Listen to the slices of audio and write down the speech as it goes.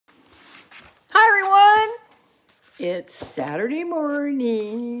Hi everyone! It's Saturday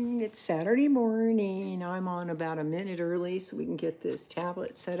morning. I'm on about a minute early so we can get this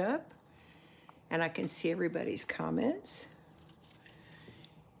tablet set up and I can see everybody's comments.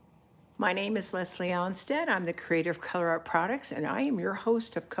 My name is Leslie Ohnstad. I'm the creator of Color Art Products and I am your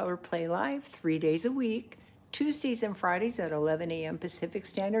host of ColorPlay Live 3 days a week, Tuesdays and Fridays at 11 a.m. Pacific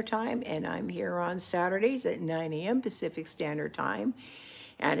Standard Time, and I'm here on Saturdays at 9 a.m. Pacific Standard Time.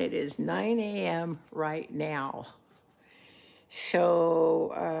 And it is 9 a.m. right now.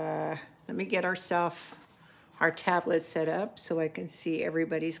 So let me get our tablet set up so I can see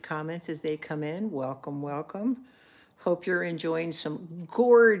everybody's comments as they come in. Welcome, welcome. Hope you're enjoying some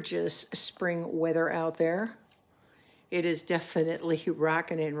gorgeous spring weather out there. It is definitely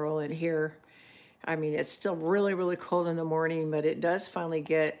rocking and rolling here. I mean, it's still really, really cold in the morning, but it does finally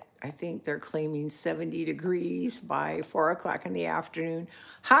get, I think they're claiming 70 degrees by 4 o'clock in the afternoon.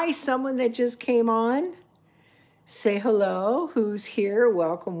 Hi, someone that just came on. Say hello. Who's here?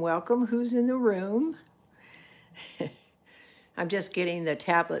 Welcome, welcome. Who's in the room? I'm just getting the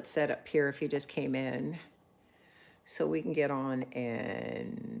tablet set up here if you just came in, so we can get on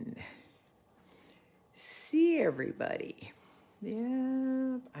and see everybody.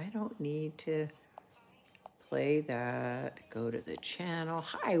 Yeah, I don't need to play that. Go to the channel.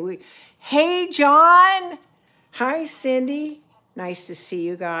 Hi, hey John. Hi Cindy. Nice to see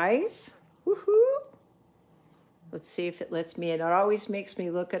you guys. Woohoo! Let's see if it lets me in. It always makes me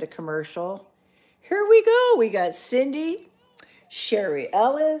look at a commercial. Here we go. We got Cindy, Sherry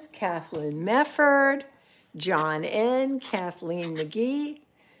Ellis, Kathleen Mefford, John N., Kathleen McGee.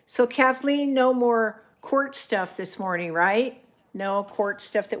 So Kathleen, no more court stuff this morning, right? No court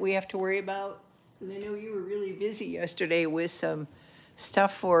stuff that we have to worry about? Because I know you were really busy yesterday with some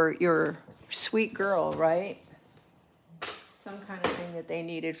stuff for your sweet girl, right? Some kind of thing that they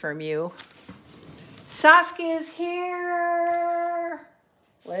needed from you. Saskia's here.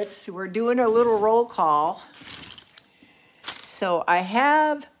 We're doing a little roll call. So I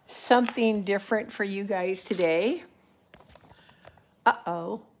have something different for you guys today.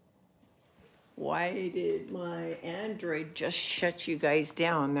 Uh-oh. Why did my Android just shut you guys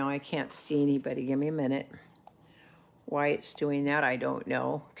down? Now I can't see anybody. Give me a minute. Why it's doing that, I don't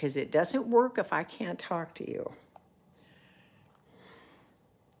know, because it doesn't work if I can't talk to you.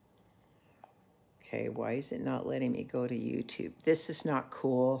 Okay, why is it not letting me go to YouTube? This is not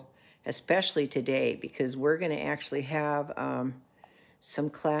cool, especially today, because we're going to actually have some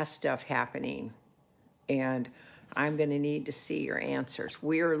class stuff happening, and I'm going to need to see your answers.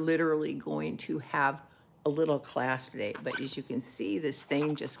 We are literally going to have a little class today, but as you can see, this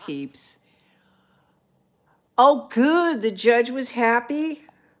thing just keeps... Oh, good. The judge was happy.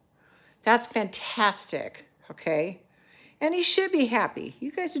 That's fantastic. Okay. And he should be happy.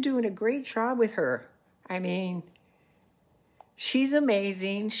 You guys are doing a great job with her. I mean, she's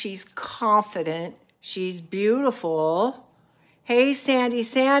amazing. She's confident. She's beautiful. Hey, Sandy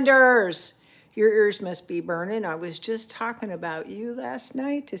Sanders. Your ears must be burning. I was just talking about you last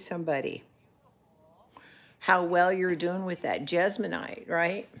night to somebody. How well you're doing with that Jesmonite,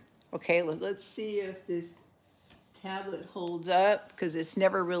 right? Okay, let's see if this tablet holds up, because it's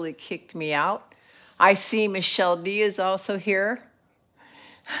never really kicked me out. I see Michelle D is also here.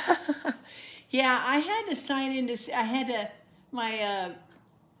 Yeah, I had to sign in to, I had to,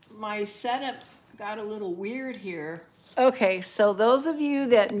 my setup got a little weird here. Okay, so those of you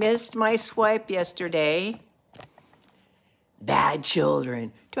that missed my swipe yesterday, bad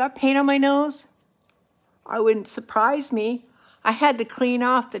children. Do I have paint on my nose? I wouldn't surprise me. I had to clean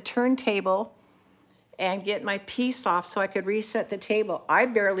off the turntable and get my piece off so I could reset the table. I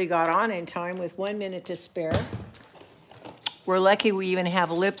barely got on in time with 1 minute to spare. We're lucky we even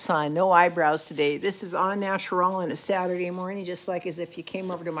have lips on, no eyebrows today. This is en natural on a Saturday morning, just like as if you came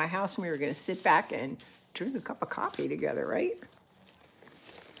over to my house and we were gonna sit back and drink a cup of coffee together, right?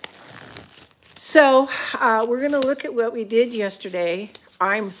 So we're gonna look at what we did yesterday.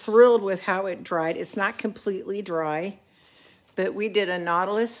 I'm thrilled with how it dried. It's not completely dry, but we did a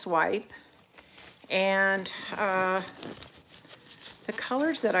Nautilus swipe. And the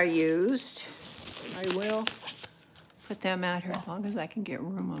colors that I used, I will put them out here as long as I can get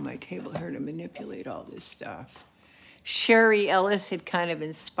room on my table here to manipulate all this stuff. Sherry Ellis had kind of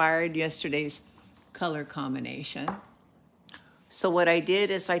inspired yesterday's color combination. So what I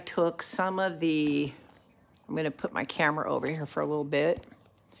did is I took some of the, I'm going to put my camera over here for a little bit.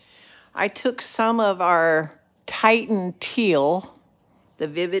 I took some of our Titan Teal, the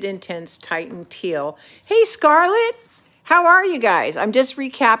Vivid Intense Titan Teal. Hey, Scarlett, how are you guys? I'm just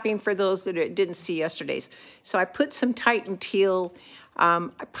recapping for those that didn't see yesterday's. So I put some Titan Teal,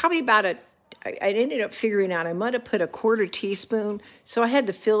 probably about I ended up figuring out I might have put a 1/4 teaspoon, so I had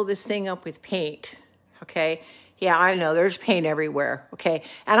to fill this thing up with paint, okay? Yeah, I know, there's paint everywhere, okay?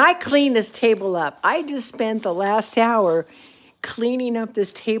 And I cleaned this table up. I just spent the last hour cleaning up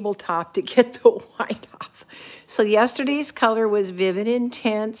this tabletop to get the white off. So yesterday's color was Vivid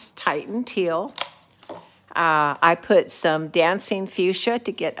Intense Titan Teal. I put some Dancing Fuchsia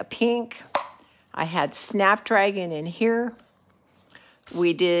to get a pink. I had Snapdragon in here.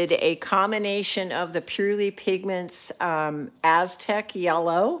 We did a combination of the Purely Pigments Aztec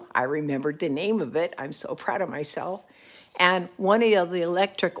Yellow. I remembered the name of it. I'm so proud of myself. And one of the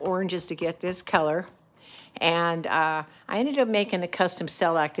electric oranges to get this color. And I ended up making a custom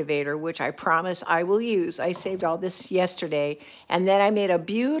cell activator, which I promise I will use. I saved all this yesterday. And then I made a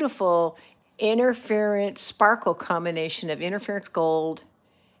beautiful interference sparkle combination of interference gold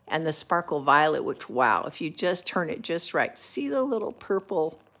and the sparkle violet, which, wow, if you just turn it just right, see the little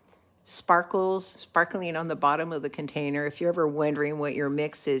purple sparkles sparkling on the bottom of the container. If you're ever wondering what your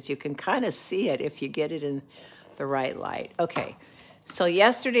mix is, you can kind of see it if you get it in the right light. Okay, so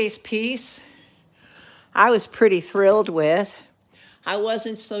yesterday's piece, I was pretty thrilled with. I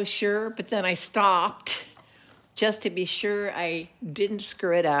wasn't so sure, but then I stopped just to be sure I didn't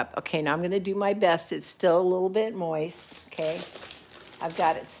screw it up. Okay, now I'm gonna do my best. It's still a little bit moist, okay? I've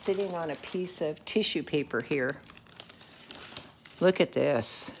got it sitting on a piece of tissue paper here. Look at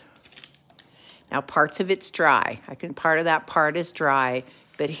this. Now parts of it's dry. Part of that part is dry,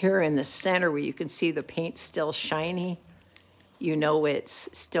 but here in the center where you can see the paint still shiny, you know it's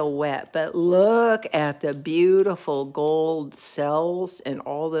still wet. But look at the beautiful gold cells and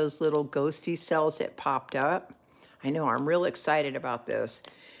all those little ghosty cells that popped up. I know, I'm real excited about this.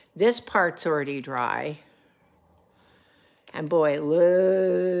 This part's already dry. And boy,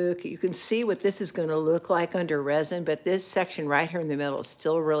 look, you can see what this is gonna look like under resin, but this section right here in the middle is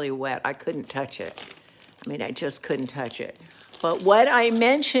still really wet. I couldn't touch it. I mean, I just couldn't touch it. But what I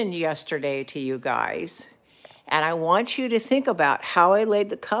mentioned yesterday to you guys, and I want you to think about how I laid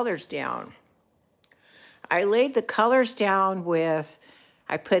the colors down. I laid the colors down with,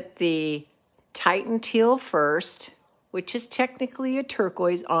 I put the Titan Teal first, which is technically a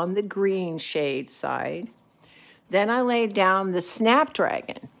turquoise on the green shade side. Then I laid down the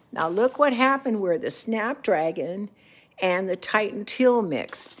Snapdragon. Now look what happened where the Snapdragon and the Titan Teal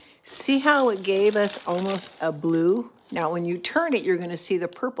mixed. See how it gave us almost a blue? Now when you turn it, you're gonna see the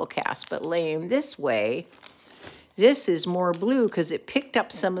purple cast, but laying this way, this is more blue because it picked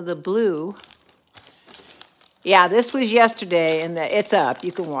up some of the blue. Yeah, this was yesterday and it's up,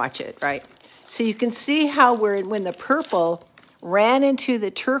 you can watch it, right? So you can see how when the purple ran into the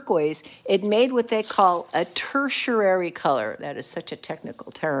turquoise, it made what they call a tertiary color. That is such a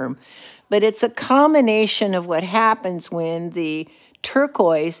technical term. But it's a combination of what happens when the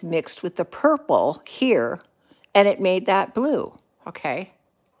turquoise mixed with the purple here, and it made that blue, okay?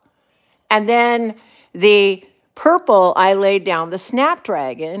 And then the purple, I laid down the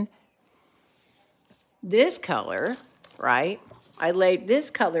Snapdragon, this color, right? I laid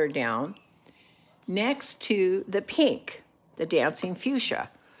this color down next to the pink, the Dancing Fuchsia.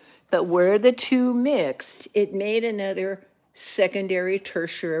 But where the two mixed, it made another secondary,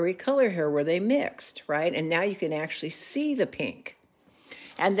 tertiary color here where they mixed, right? And now you can actually see the pink.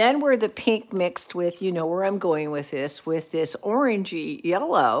 And then where the pink mixed with, you know where I'm going with this orangey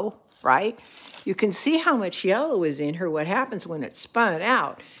yellow, right? You can see how much yellow is in here, what happens when it's spun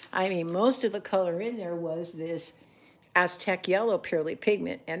out. I mean, most of the color in there was this Aztec Yellow Purely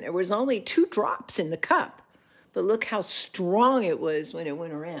Pigment, and there was only 2 drops in the cup. But look how strong it was when it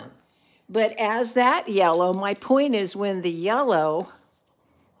went around. But as that yellow, my point is when the yellow,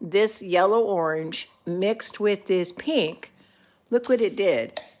 this yellow-orange mixed with this pink, look what it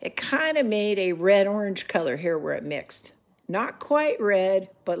did. It kind of made a red-orange color here where it mixed. Not quite red,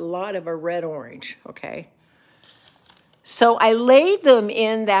 but a lot of a red-orange, okay? So I laid them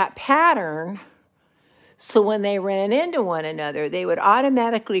in that pattern so when they ran into one another, they would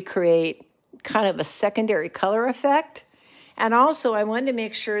automatically create kind of a secondary color effect. And also I wanted to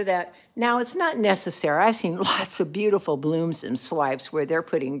make sure that, now it's not necessary. I've seen lots of beautiful blooms and swipes where they're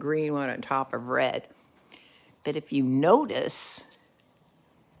putting green one on top of red. But if you notice,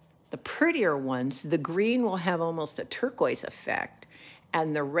 the prettier ones, the green will have almost a turquoise effect,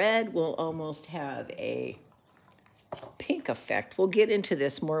 and the red will almost have a pink effect. We'll get into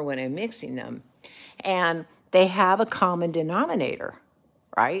this more when I'm mixing them. And they have a common denominator,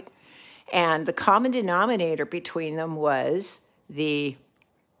 right? And the common denominator between them was the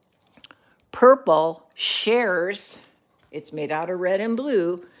purple shares, it's made out of red and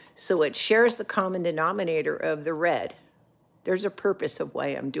blue, so it shares the common denominator of the red, There's a purpose of why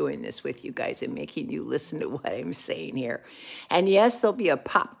I'm doing this with you guys and making you listen to what I'm saying here. And yes, there'll be a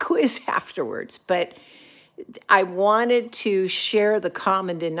pop quiz afterwards, but I wanted to share the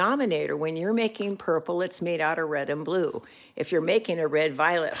common denominator. When you're making purple, it's made out of red and blue. If you're making a red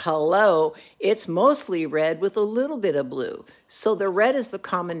violet, hello, it's mostly red with a little bit of blue. So the red is the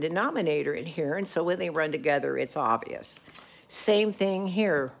common denominator in here, and so when they run together, it's obvious. Same thing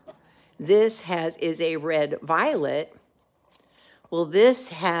here. This is a red violet. Well,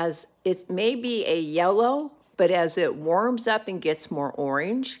 it may be a yellow, but as it warms up and gets more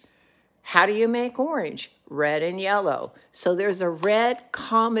orange, how do you make orange? Red and yellow. So there's a red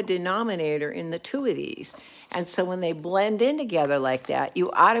common denominator in the two of these. And so when they blend in together like that,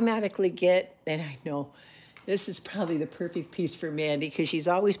 you automatically get, and I know this is probably the perfect piece for Mandy because she's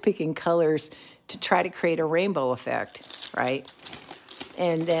always picking colors to try to create a rainbow effect, right?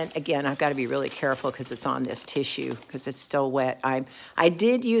 And then again, I've got to be really careful because it's on this tissue because it's still wet. I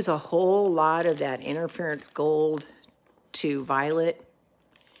did use a whole lot of that interference gold to violet.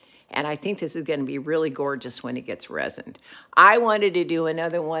 And I think this is going to be really gorgeous when it gets resined. I wanted to do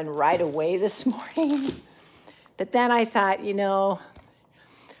another one right away this morning. But then I thought,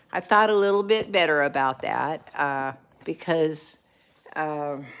 I thought a little bit better about that because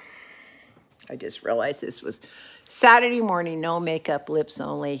I just realized this was Saturday morning, no makeup, lips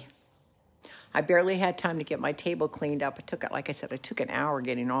only. I barely had time to get my table cleaned up. Like I said, I took an hour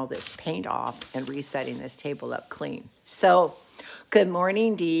getting all this paint off and resetting this table up clean. So, good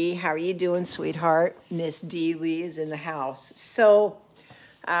morning, Dee. How are you doing, sweetheart? Miss Dee Lee is in the house. So,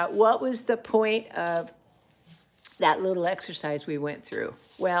 what was the point of that little exercise we went through?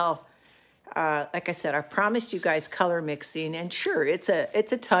 Well, like I said, I promised you guys color mixing, and sure, it's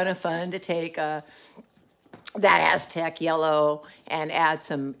a ton of fun to take that Aztec yellow and add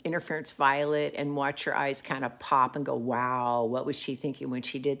some interference violet and watch your eyes kind of pop and go, wow, what was she thinking when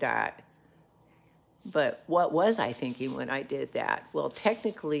she did that? But what was I thinking when I did that? Well,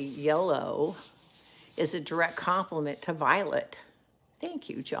 technically, yellow is a direct complement to violet. Thank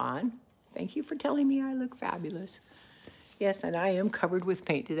you, John. Thank you for telling me I look fabulous. Yes, and I am covered with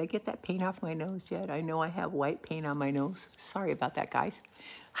paint. Did I get that paint off my nose yet? I know I have white paint on my nose. Sorry about that, guys.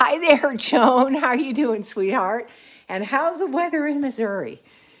 Hi there, Joan. How are you doing, sweetheart? And how's the weather in Missouri?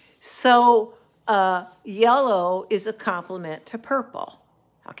 So yellow is a complement to purple,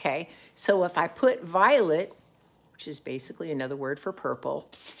 okay? So if I put violet, which is basically another word for purple,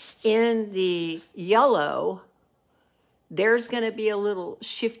 in the yellow, there's going to be a little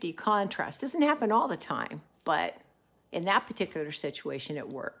shifty contrast. Doesn't happen all the time, but in that particular situation, it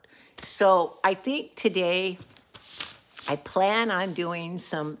worked. So I think today I plan on doing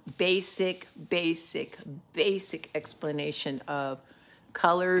some basic explanation of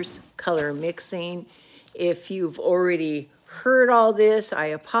colors, color mixing. If you've already heard all this, I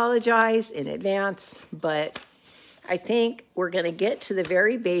apologize in advance, but I think we're going to get to the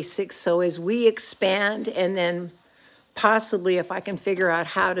very basics. So as we expand, and then possibly if I can figure out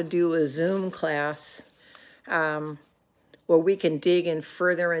how to do a Zoom class where we can dig in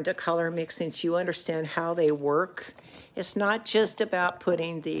further into color mixing so you understand how they work. It's not just about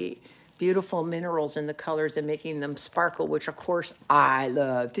putting the beautiful minerals in the colors and making them sparkle, which of course I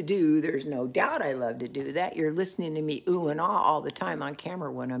love to do. There's no doubt I love to do that. You're listening to me ooh and ah all the time on camera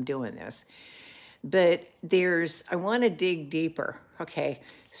when I'm doing this. But I want to dig deeper. Okay,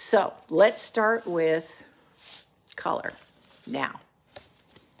 so let's start with color. Now,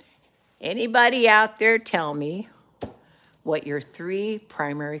 anybody out there tell me what your 3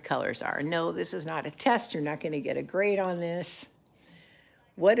 primary colors are? No, this is not a test. You're not going to get a grade on this.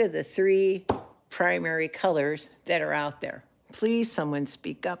 What are the 3 primary colors that are out there? Please, someone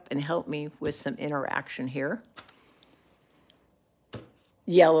speak up and help me with some interaction here.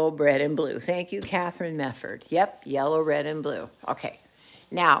 Yellow, red, and blue. Thank you, Catherine Mefford. Yep, yellow, red, and blue. Okay.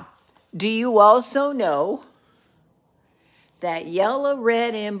 Now, do you also know that yellow,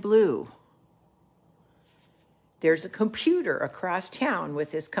 red, and blue, there's a computer across town with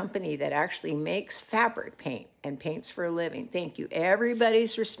this company that actually makes fabric paint and paints for a living. Thank you.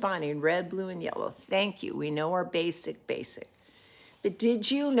 Everybody's responding, red, blue, and yellow. Thank you. We know our basic. But did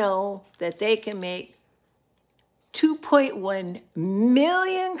you know that they can make 2.1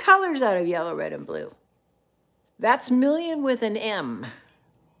 million colors out of yellow, red, and blue? That's million with an M,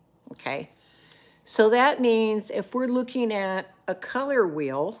 okay? So that means if we're looking at a color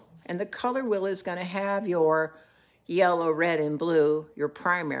wheel, and the color wheel is going to have your yellow, red, and blue, your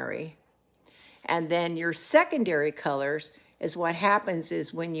primary. And then your secondary colors is what happens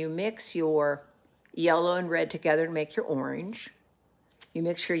is when you mix your yellow and red together to make your orange, you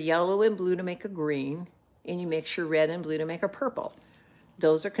mix your yellow and blue to make a green, and you mix your red and blue to make a purple.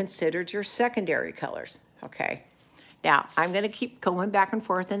 Those are considered your secondary colors, okay? Now, I'm gonna keep going back and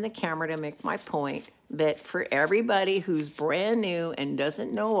forth in the camera to make my point, but for everybody who's brand new and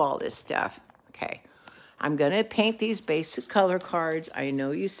doesn't know all this stuff, okay, I'm gonna paint these basic color cards. I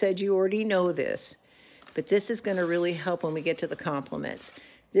know you said you already know this, but this is gonna really help when we get to the complements.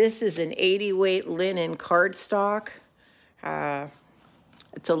 This is an 80 weight linen cardstock.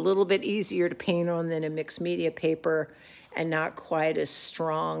 It's a little bit easier to paint on than a mixed media paper and not quite as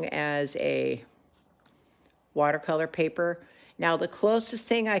strong as a watercolor paper. Now, the closest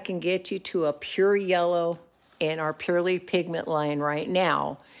thing I can get you to a pure yellow in our Purely Pigment line right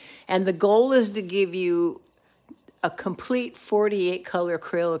now, and the goal is to give you a complete 48 color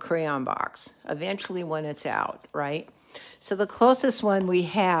acrylic crayon box eventually when it's out, right? So the closest one we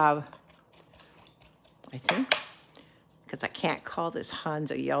have, I think, because I can't call this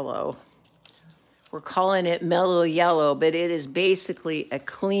Hansa yellow, we're calling it mellow yellow, but it is basically a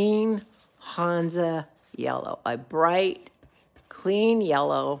clean Hansa yellow, a bright, clean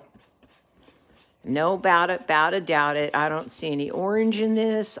yellow. No doubt it, doubt it. I don't see any orange in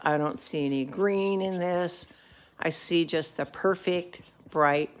this. I don't see any green in this. I see just the perfect,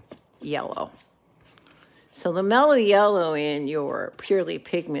 bright yellow. So the mellow yellow in your Purely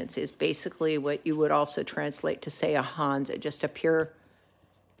Pigments is basically what you would also translate to say a Hansa, just a pure,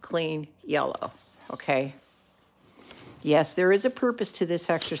 clean yellow, okay? Yes, there is a purpose to this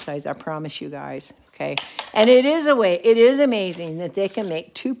exercise, I promise you guys, okay? And it is amazing that they can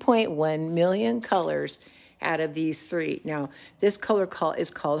make 2.1 million colors out of these three. Now, this color is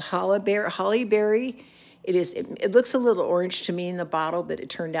called Holly Berry. It looks a little orange to me in the bottle, but it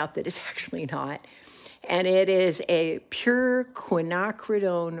turned out that it's actually not. And it is a pure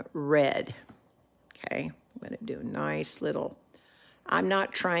quinacridone red. Okay, I'm gonna do a nice little, I'm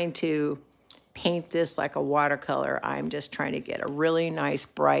not trying to paint this like a watercolor. I'm just trying to get a really nice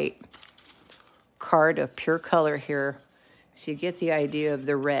bright card of pure color here so you get the idea of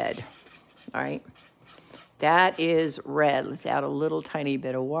the red, all right? That is red. Let's add a little tiny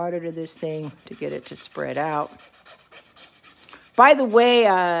bit of water to this thing to get it to spread out. By the way,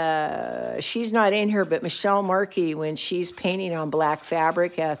 she's not in here, but Michelle Markey, when she's painting on black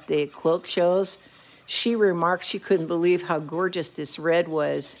fabric at the quilt shows, she remarks she couldn't believe how gorgeous this red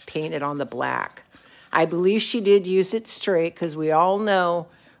was painted on the black. I believe she did use it straight because we all know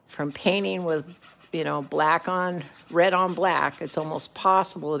from painting with, you know, red on black, it's almost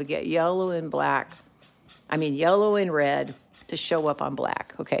possible to get yellow and red to show up on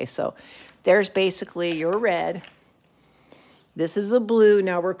black. Okay, so there's basically your red. This is a blue.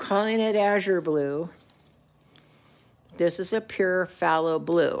 Now we're calling it azure blue. This is a pure phthalo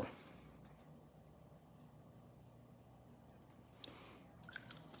blue.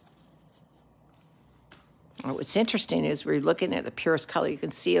 What's interesting is we're looking at the purest color. You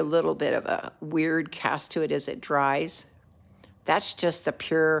can see a little bit of a weird cast to it as it dries. That's just the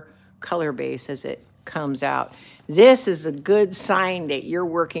pure color base as it comes out. This is a good sign that you're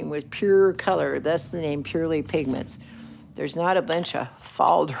working with pure color. That's the name, Purely Pigments. There's not a bunch of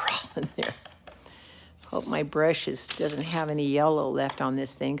falderall in there. Hope my brush doesn't have any yellow left on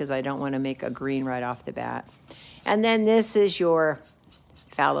this thing because I don't want to make a green right off the bat. And then this is your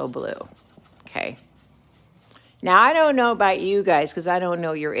phthalo blue, okay? Now, I don't know about you guys because I don't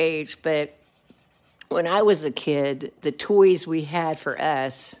know your age, but when I was a kid, the toys we had for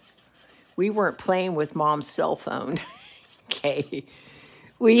us, we weren't playing with mom's cell phone, okay?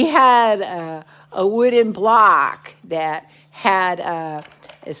 We had a wooden block that had a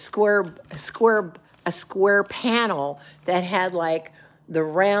square panel that had like the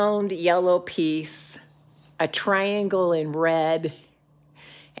round yellow piece, a triangle in red,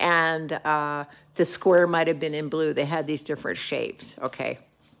 and the square might have been in blue. They had these different shapes, okay?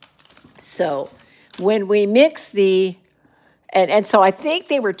 So when we mix and so I think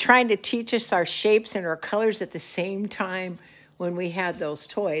they were trying to teach us our shapes and our colors at the same time when we had those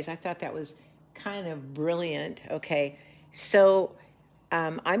toys. I thought that was kind of brilliant, okay? So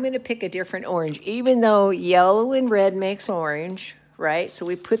I'm gonna pick a different orange, even though yellow and red makes orange, right? So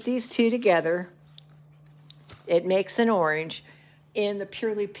we put these two together, it makes an orange. In the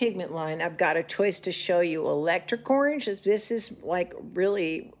Purely Pigment line, I've got a choice to show you electric orange. This is like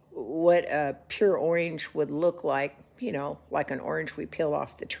really what a pure orange would look like, you know, like an orange we peel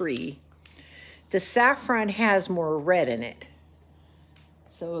off the tree. The saffron has more red in it.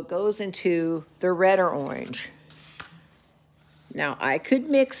 So it goes into the red or orange. Now, I could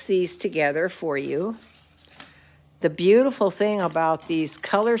mix these together for you. The beautiful thing about these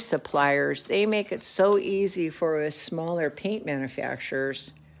color suppliers, they make it so easy for us smaller paint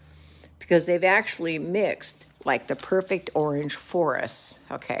manufacturers because they've actually mixed like the perfect orange for us,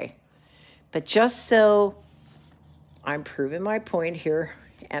 okay? But just so I'm proving my point here,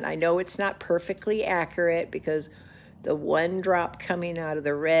 and I know it's not perfectly accurate because the one drop coming out of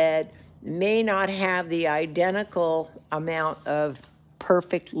the red may not have the identical amount of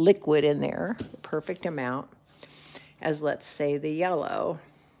perfect liquid in there, the perfect amount, as let's say the yellow.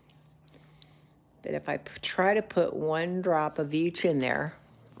 But if I try to put one drop of each in there,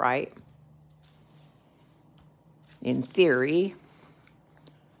 right? In theory,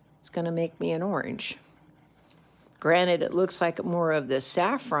 it's going to make me an orange. Granted, it looks like more of the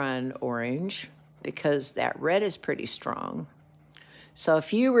saffron orange because that red is pretty strong. So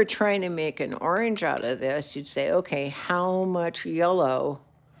if you were trying to make an orange out of this, you'd say, okay, how much yellow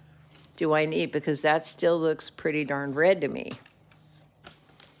do I need? Because that still looks pretty darn red to me.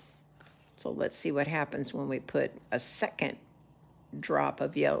 So let's see what happens when we put a second drop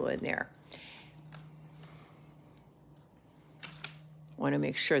of yellow in there. I want to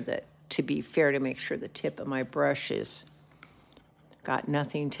make sure that, to be fair, to make sure the tip of my brush is got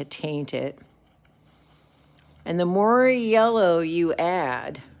nothing to taint it. And the more yellow you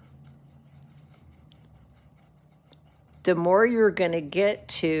add, the more you're going to get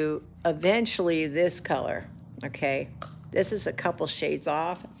to eventually this color, okay? This is a couple shades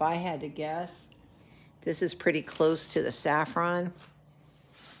off. If I had to guess, this is pretty close to the saffron.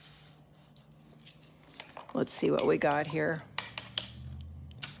 Let's see what we got here.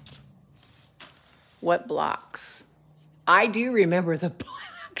 What blocks? I do remember the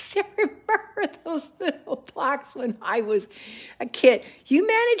blocks. I remember those little blocks when I was a kid. You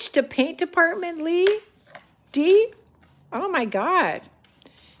managed to paint department, Lee? D? Oh my God.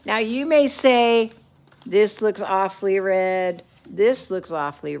 Now you may say, this looks awfully red, this looks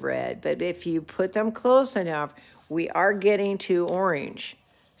awfully red, but if you put them close enough, we are getting to orange.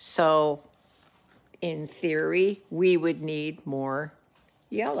 So in theory, we would need more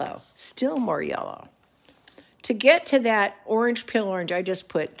yellow, still more yellow. To get to that orange pale orange, I just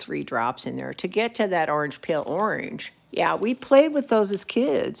put 3 drops in there. To get to that orange pale orange, yeah, we played with those as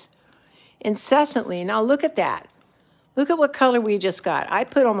kids incessantly. Now look at that. Look at what color we just got. I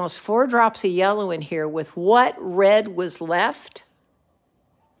put almost 4 drops of yellow in here with what red was left,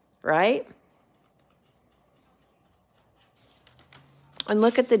 right? And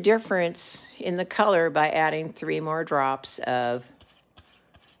look at the difference in the color by adding 3 more drops of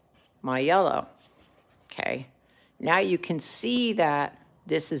my yellow. Okay, now you can see that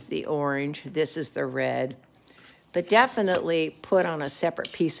this is the orange, this is the red, but definitely put on a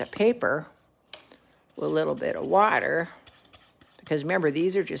separate piece of paper with a little bit of water, because remember,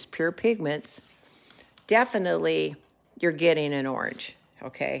 these are just pure pigments. Definitely, you're getting an orange,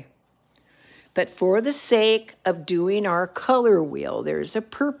 okay? But for the sake of doing our color wheel, there's a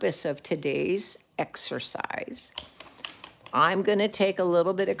purpose of today's exercise. I'm going to take a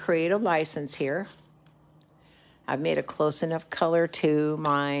little bit of creative license here. I've made a close enough color to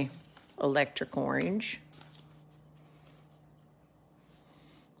my electric orange.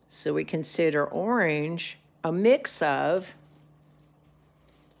 So we consider orange a mix of,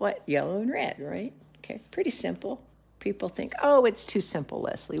 what, yellow and red, right? Okay, pretty simple. People think, oh, it's too simple,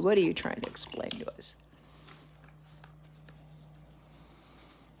 Leslie. What are you trying to explain to us?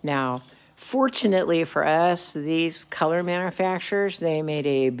 Now, fortunately for us, these color manufacturers, they made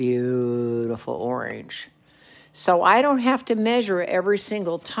a beautiful orange. So I don't have to measure every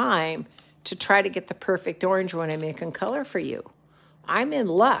single time to try to get the perfect orange when I'm making color for you. I'm in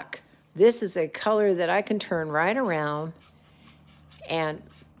luck. This is a color that I can turn right around and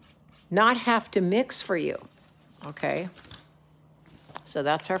not have to mix for you, okay? So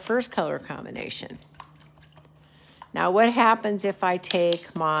that's our first color combination. Now what happens if I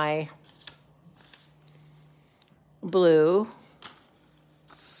take my blue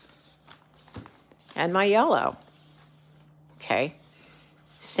and my yellow? Okay,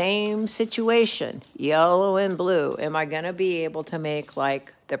 same situation, yellow and blue. Am I gonna be able to make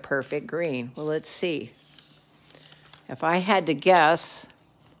like the perfect green? Well, let's see. If I had to guess,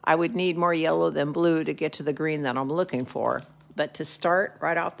 I would need more yellow than blue to get to the green that I'm looking for. But to start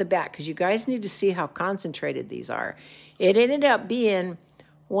right off the bat, because you guys need to see how concentrated these are. It ended up being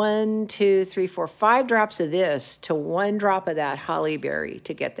 1, 2, 3, 4, 5 drops of this to 1 drop of that holly berry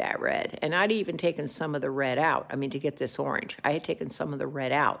to get that red. And I'd even taken some of the red out. I mean, to get this orange, I had taken some of the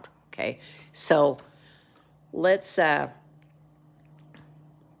red out, okay? So let's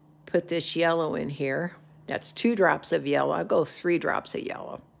put this yellow in here. That's 2 drops of yellow. I'll go 3 drops of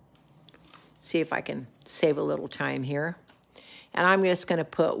yellow. See if I can save a little time here. And I'm just gonna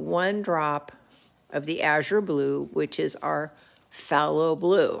put 1 drop of the azure blue, which is our phthalo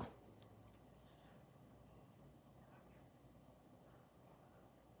blue,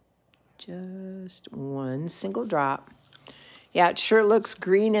 Just one single drop. Yeah, it sure looks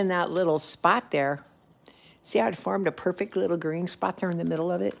green in that little spot there. See how it formed a perfect little green spot there in the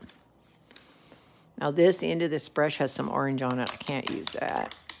middle of it? Now this end of this brush has some orange on it. I can't use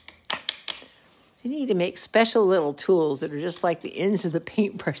that. You need to make special little tools that are just like the ends of the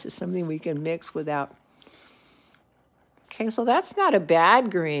paintbrushes, something we can mix without. Okay, so that's not a bad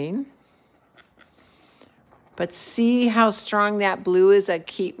green. But see how strong that blue is? I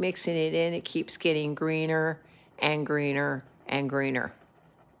keep mixing it in. It keeps getting greener and greener and greener.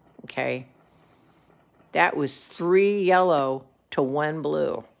 Okay? That was 3 yellow to 1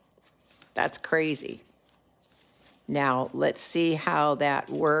 blue. That's crazy. Now, let's see how that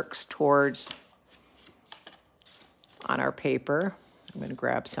works towards on our paper. I'm going to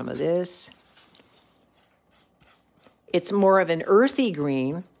grab some of this. It's more of an earthy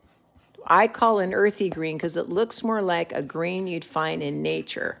green. I call an earthy green because it looks more like a green you'd find in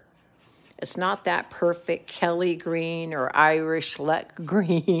nature. It's not that perfect Kelly green or Irish Luck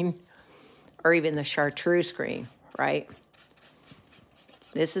green or even the chartreuse green, right?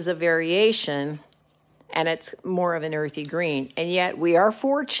 This is a variation, and it's more of an earthy green. And yet we are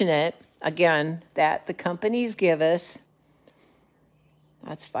fortunate, again, that the companies give us,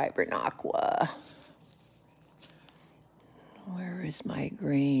 that's Vibrant Aqua. Where is my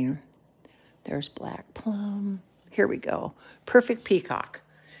green? There's Black Plum. Here we go. Perfect Peacock.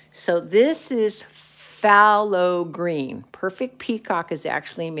 So this is phthalo green. Perfect Peacock is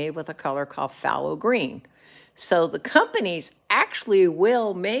actually made with a color called phthalo green. So the companies actually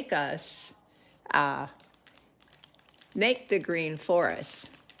will make us, make the green for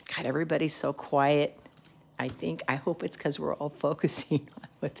us. God, everybody's so quiet. I hope it's because we're all focusing on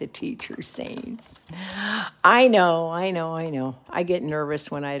what the teacher's saying. I know. I get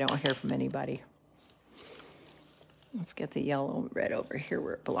nervous when I don't hear from anybody. Let's get the yellow and red over here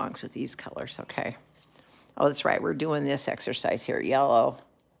where it belongs with these colors, okay. Oh, that's right, we're doing this exercise here. Yellow,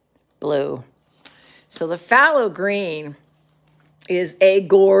 blue. So the phthalo green is a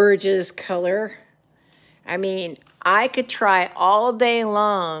gorgeous color. I mean, I could try all day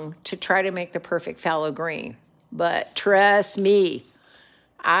long to try to make the perfect phthalo green, but trust me,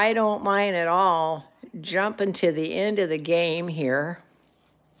 I don't mind at all jumping to the end of the game here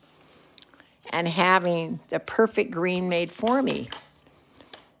and having the perfect green made for me.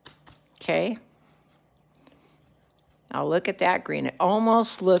 Okay. Now look at that green. It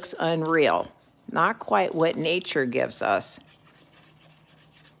almost looks unreal. Not quite what nature gives us.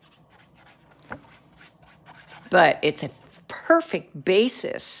 But it's a perfect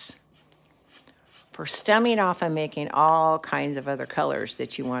basis for stemming off and making all kinds of other colors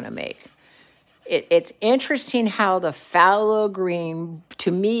that you want to make. It's interesting how the phthalo green,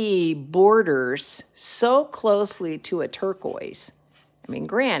 to me, borders so closely to a turquoise. I mean,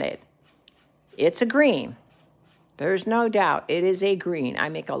 granted, it's a green. There's no doubt it is a green. I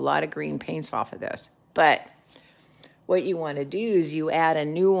make a lot of green paints off of this. But what you want to do is you add a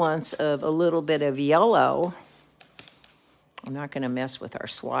nuance of a little bit of yellow. I'm not going to mess with our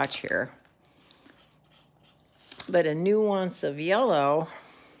swatch here. But a nuance of yellow.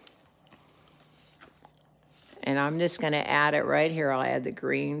 And I'm just going to add it right here. I'll add the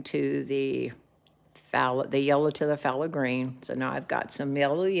green to the yellow to the phthalo green. So now I've got some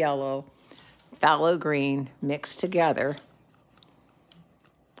yellow, phthalo green mixed together.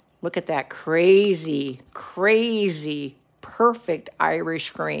 Look at that crazy, crazy, perfect Irish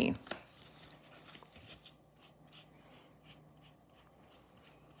green.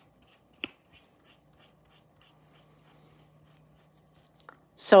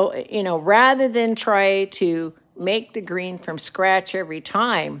 So, you know, rather than try to make the green from scratch every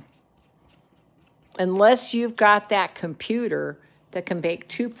time, unless you've got that computer that can make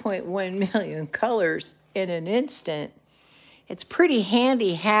 2.1 million colors in an instant, it's pretty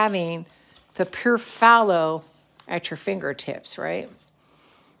handy having the pure phthalo at your fingertips, right?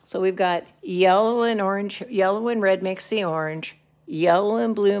 So we've got yellow and orange, yellow and red makes the orange, yellow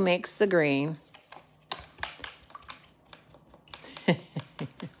and blue makes the green.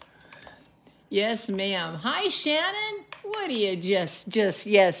 Yes, ma'am. Hi, Shannon. What are you just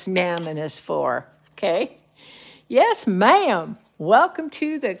yes, ma'am-ing us for? Okay. Yes, ma'am. Welcome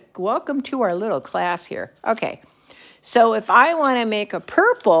to our little class here. Okay. So if I want to make a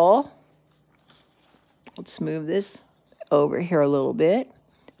purple, let's move this over here a little bit.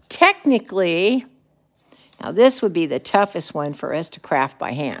 Technically, now this would be the toughest one for us to craft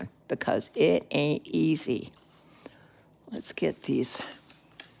by hand because it ain't easy. Let's get these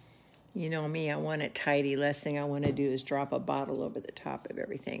You know me, I want it tidy. Last thing I want to do is drop a bottle over the top of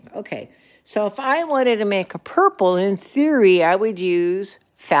everything. Okay, so if I wanted to make a purple, in theory, I would use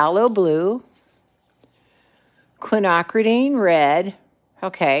phthalo blue, quinacridine red,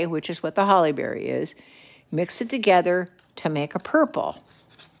 okay, which is what the hollyberry is. Mix it together to make a purple.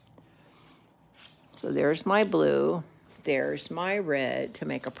 So there's my blue, there's my red to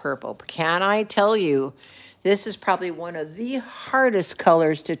make a purple. Can I tell you, this is probably one of the hardest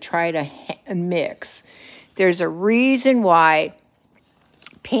colors to try to mix. There's a reason why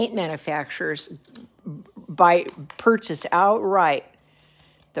paint manufacturers purchase outright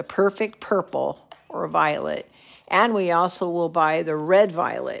the perfect purple or violet, and we also will buy the red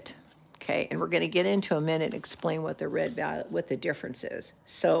violet. Okay, and we're going to get into a minute and explain what the red violet, what the difference is.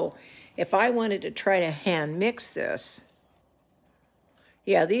 So if I wanted to try to hand mix this,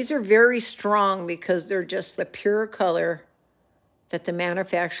 yeah, these are very strong because they're just the pure color that the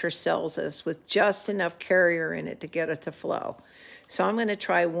manufacturer sells us with just enough carrier in it to get it to flow. So I'm going to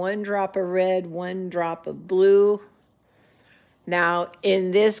try 1 drop of red, 1 drop of blue. Now,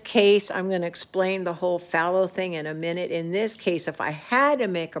 in this case, I'm going to explain the whole phthalo thing in a minute. In this case, if I had to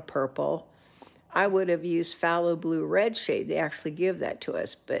make a purple, I would have used phthalo blue red shade. They actually give that to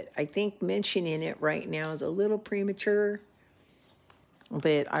us, but I think mentioning it right now is a little premature.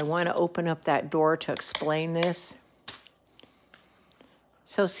 But I want to open up that door to explain this.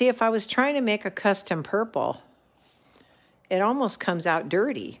 So see, if I was trying to make a custom purple, it almost comes out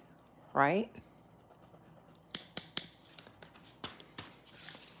dirty, right?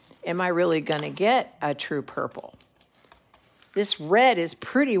 Am I really going to get a true purple? This red is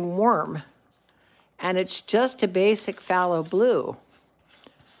pretty warm, and it's just a basic phthalo blue.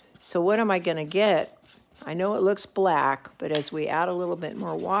 So what am I going to get? I know it looks black, but as we add a little bit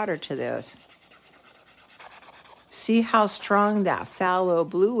more water to this, see how strong that phthalo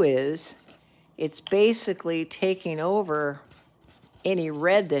blue is? It's basically taking over any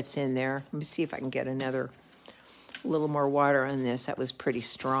red that's in there. Let me see if I can get a little more water on this. That was pretty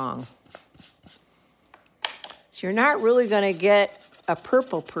strong. So you're not really going to get a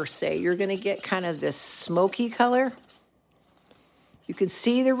purple per se. You're going to get kind of this smoky color. You can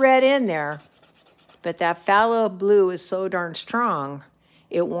see the red in there, but that phthalo blue is so darn strong,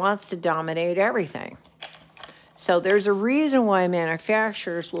 it wants to dominate everything. So there's a reason why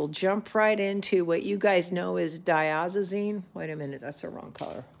manufacturers will jump right into what you guys know is diazazine. Wait a minute, that's the wrong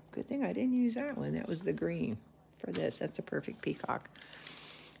color. Good thing I didn't use that one. That was the green for this. That's a perfect peacock.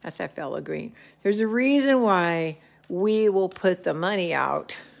 That's that phthalo green. There's a reason why we will put the money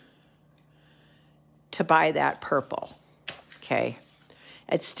out to buy that purple, okay?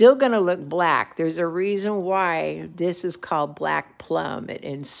 It's still going to look black. There's a reason why this is called black plum. It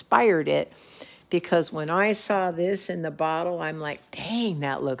inspired it because when I saw this in the bottle, I'm like, dang,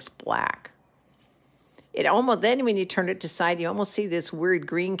 that looks black. It almost, then when you turn it to side, you almost see this weird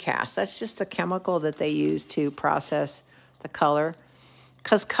green cast. That's just the chemical that they use to process the color.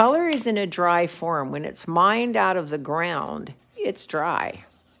 Because color is in a dry form. When it's mined out of the ground, it's dry.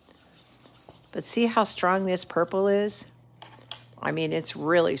 But see how strong this purple is? I mean, it's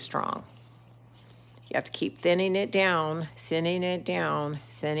really strong. You have to keep thinning it down, thinning it down,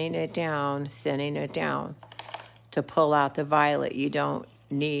 thinning it down, thinning it down to pull out the violet. You don't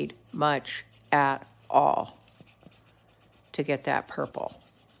need much at all to get that purple.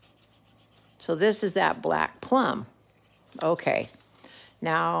 So this is that black plum. Okay,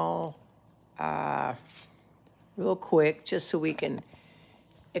 now real quick, just so we can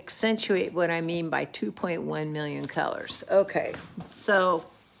accentuate what I mean by 2.1 million colors. Okay, so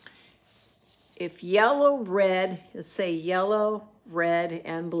if yellow, red, let's say yellow, red,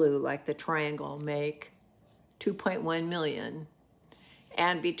 and blue, like the triangle, make 2.1 million.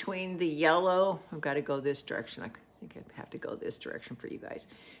 And between the yellow, I've got to go this direction. I think I have to go this direction for you guys.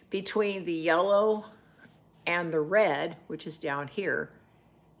 Between the yellow and the red, which is down here,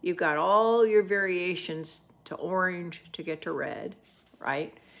 you've got all your variations to orange to get to red,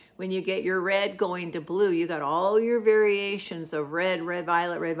 right? When you get your red going to blue, you got all your variations of red, red,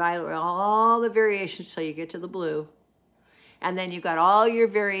 violet, all the variations till you get to the blue. And then you got all your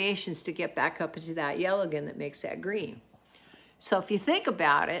variations to get back up into that yellow again that makes that green. So if you think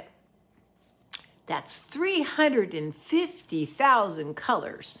about it, that's 350,000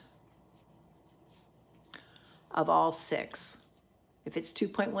 colors of all 6. If it's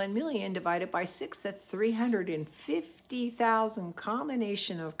 2.1 million divided by 6, that's 350,000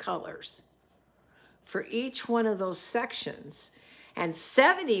 combination of colors for each one of those sections. And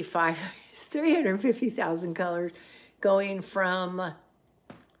 350,000 colors going from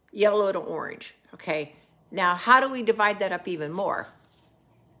yellow to orange, okay? Now, how do we divide that up even more?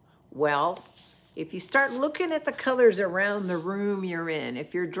 Well, if you start looking at the colors around the room you're in,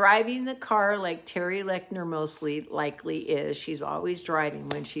 if you're driving the car like Terry Lechner mostly likely is, she's always driving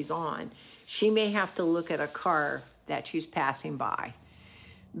when she's on, she may have to look at a car that she's passing by.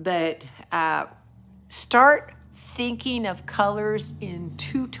 But start thinking of colors in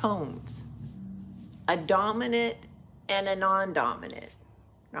two tones, a dominant and a non-dominant.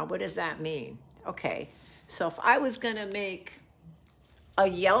 Now, what does that mean? Okay, so if I was gonna make a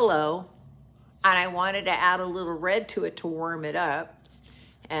yellow and I wanted to add a little red to it to warm it up,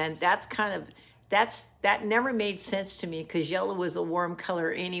 and that's kind of, that never made sense to me because yellow is a warm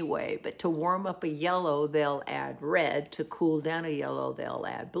color anyway, but to warm up a yellow, they'll add red. To cool down a yellow, they'll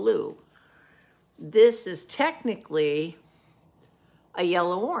add blue. This is technically a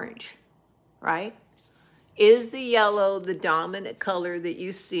yellow-orange, right? Is the yellow the dominant color that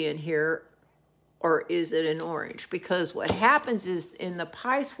you see in here, or is it an orange? Because what happens is in the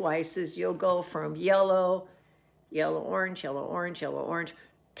pie slices, you'll go from yellow, yellow-orange, yellow-orange, yellow-orange.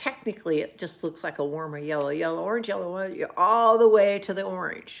 Technically, it just looks like a warmer yellow, yellow-orange, yellow-orange, all the way to the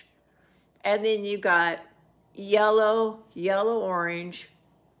orange. And then you got yellow, yellow-orange,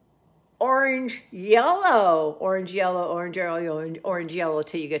 orange, yellow, orange, yellow, orange, yellow, orange, yellow,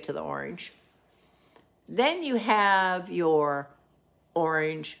 till you get to the orange. Then you have your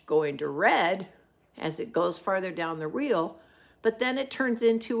orange going to red as it goes farther down the reel, but then it turns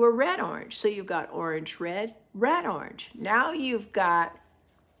into a red-orange. So you've got orange, red, red-orange. Now you've got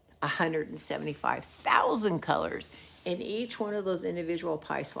 175,000 colors in each one of those individual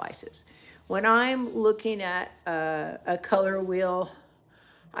pie slices. When I'm looking at a color wheel,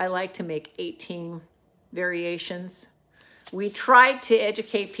 I like to make 18 variations. We tried to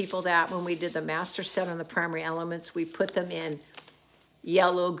educate people that when we did the master set on the primary elements, we put them in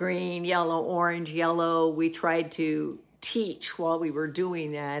yellow, green, yellow, orange, yellow. We tried to teach while we were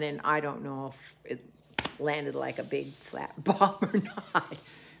doing that, and I don't know if it landed like a big flat bomb or not.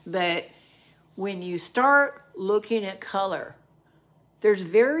 But when you start looking at color, there's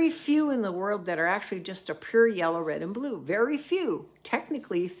very few in the world that are actually just a pure yellow, red, and blue. Very few,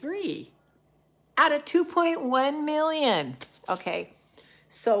 technically 3 out of 2.1 million. Okay,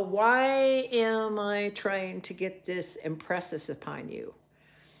 so why am I trying to get this, impress this upon you?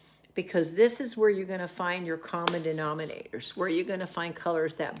 Because this is where you're gonna find your common denominators, where you're gonna find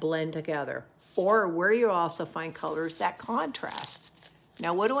colors that blend together, or where you also find colors that contrast.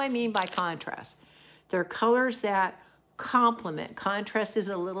 Now, what do I mean by contrast? They're colors that complement. Contrast is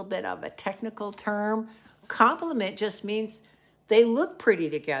a little bit of a technical term. Complement just means they look pretty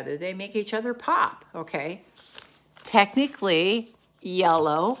together. They make each other pop, okay? Technically,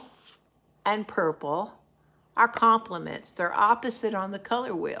 yellow and purple are complements. They're opposite on the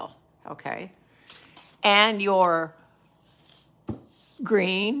color wheel, okay? And your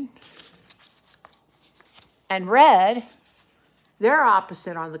green and red, they're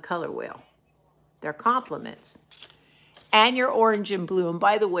opposite on the color wheel. They're complements. And your orange and blue. And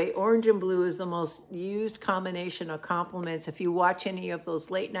by the way, orange and blue is the most used combination of complements. If you watch any of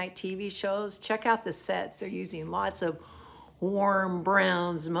those late night TV shows, check out the sets. They're using lots of warm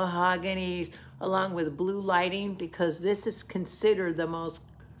browns, mahoganies, along with blue lighting, because this is considered the most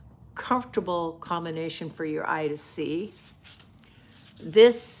comfortable combination for your eye to see.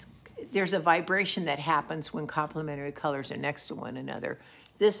 There's a vibration that happens when complementary colors are next to one another.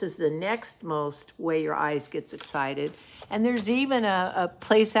 This is the next most way your eyes gets excited. And there's even a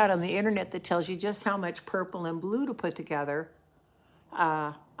place out on the internet that tells you just how much purple and blue to put together.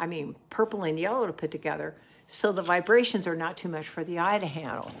 Purple and yellow to put together. So the vibrations are not too much for the eye to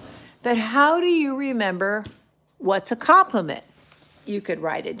handle. But how do you remember what's a complement? You could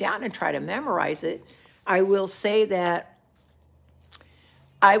write it down and try to memorize it. I will say that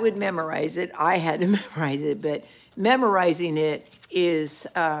I would memorize it. I had to memorize it, but memorizing it is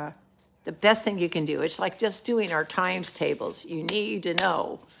the best thing you can do. It's like just doing our times tables. You need to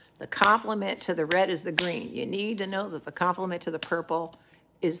know the complement to the red is the green. You need to know that the complement to the purple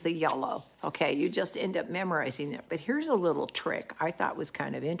is the yellow. Okay, you just end up memorizing it. But here's a little trick I thought was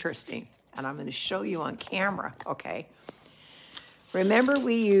kind of interesting, and I'm going to show you on camera, okay? Remember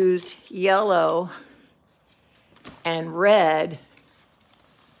we used yellow and red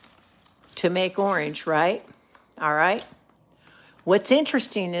to make orange, right? All right. What's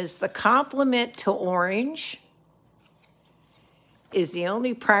interesting is the complement to orange is the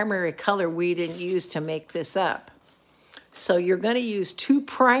only primary color we didn't use to make this up. So you're going to use 2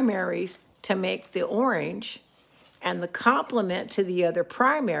 primaries to make the orange, and the complement to the other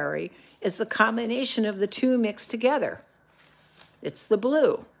primary is the combination of the 2 mixed together. It's the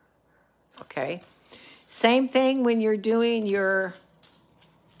blue, okay? Same thing when you're doing your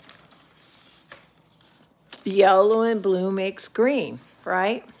Yellow and blue makes green,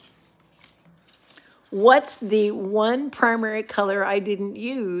 right? What's the one primary color I didn't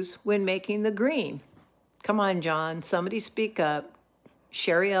use when making the green? Come on, John, somebody speak up.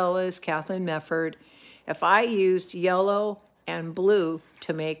 Sherry Ellis, Kathleen Mefford. If I used yellow and blue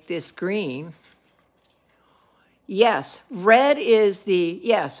to make this green, yes, red is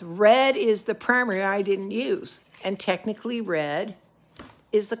the primary I didn't use. And technically red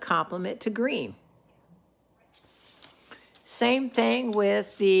is the complement to green. Same thing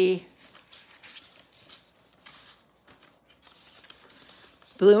with the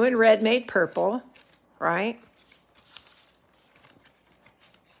blue and red made purple, right?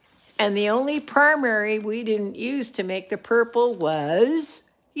 And the only primary we didn't use to make the purple was,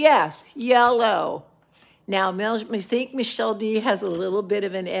 yes, yellow. Now, I think Michelle D has a little bit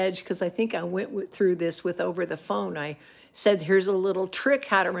of an edge because I think I went through this with over the phone. I said, here's a little trick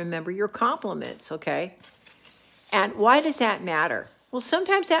how to remember your complements, okay? And why does that matter? Well,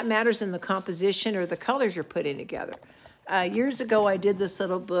 sometimes that matters in the composition or the colors you're putting together. Years ago, I did this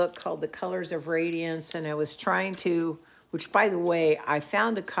little book called The Colors of Radiance, and I was trying to, which by the way, I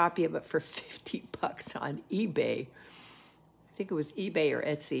found a copy of it for 50 bucks on eBay. I think it was eBay or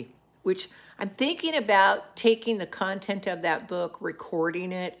Etsy, which I'm thinking about taking the content of that book,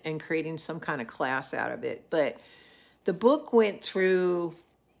 recording it, and creating some kind of class out of it. But the book went through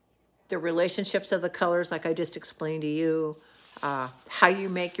the relationships of the colors, like I just explained to you, how you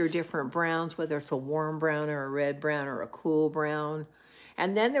make your different browns, whether it's a warm brown or a red brown or a cool brown.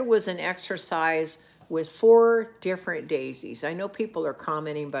 And then there was an exercise with 4 different daisies. I know people are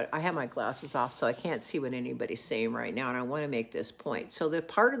commenting, but I have my glasses off, so I can't see what anybody's saying right now, and I want to make this point. So the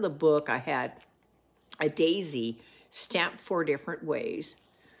part of the book, I had a daisy stamped 4 different ways.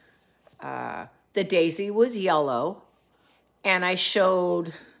 The daisy was yellow, and I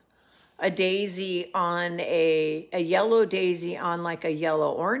showed a daisy on a yellow daisy on like a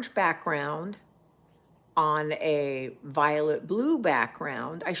yellow-orange background, on a violet-blue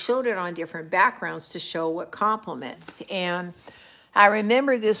background. I showed it on different backgrounds to show what complements. And I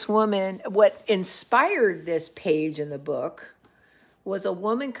remember this woman, what inspired this page in the book was a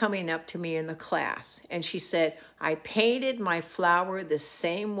woman coming up to me in the class. And she said, I painted my flower the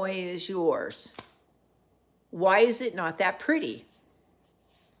same way as yours. Why is it not that pretty?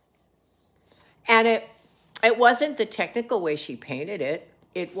 And it wasn't the technical way she painted it.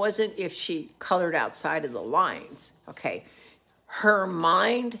 It wasn't if she colored outside of the lines, okay? Her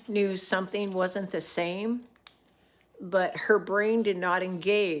mind knew something wasn't the same, but her brain did not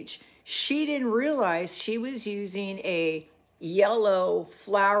engage. She didn't realize she was using a yellow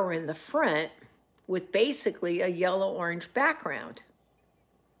flower in the front with basically a yellow-orange background.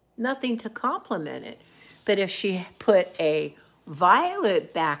 Nothing to complement it. But if she put a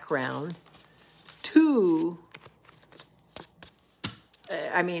violet background to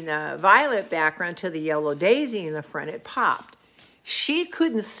violet background to the yellow daisy in the front, it popped. She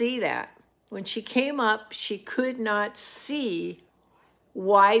couldn't see that. When she came up, she could not see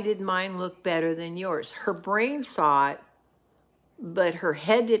why did mine look better than yours. Her brain saw it, but her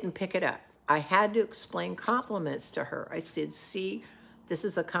head didn't pick it up. I had to explain complements to her. I said, see, this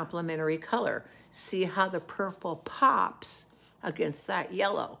is a complementary color. See how the purple pops against that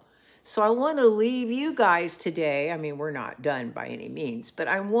yellow. So I want to leave you guys today. I mean, we're not done by any means, but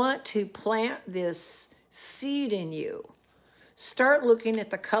I want to plant this seed in you. Start looking at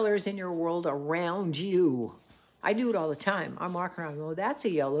the colors in your world around you. I do it all the time. I'm walking around, oh, that's a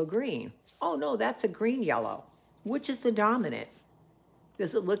yellow-green. Oh, no, that's a green-yellow. Which is the dominant?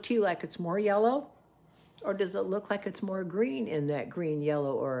 Does it look to you like it's more yellow? Or does it look like it's more green in that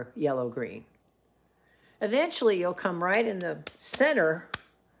green-yellow or yellow-green? Eventually, you'll come right in the center.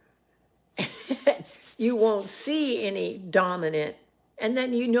 You won't see any dominant, and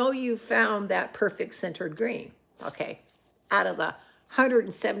then you know you found that perfect centered green. Okay, out of the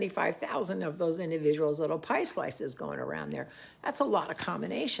 175,000 of those individuals little pie slices going around there, that's a lot of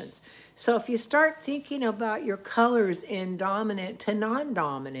combinations. So if you start thinking about your colors in dominant to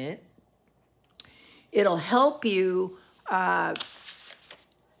non-dominant, it'll help you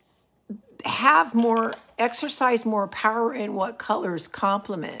exercise more power in what colors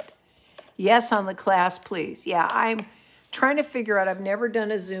complement. Yes, on the class, please. Yeah, I'm trying to figure out, I've never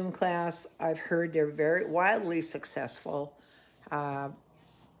done a Zoom class. I've heard they're very wildly successful. I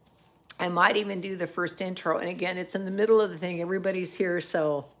might even do the first intro. And again, it's in the middle of the thing. Everybody's here,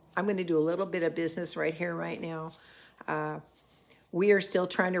 so I'm going to do a little bit of business right here, right now. we are still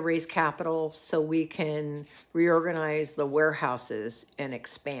trying to raise capital so we can reorganize the warehouses and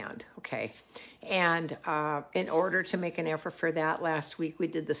expand, okay? And in order to make an effort for that, last week we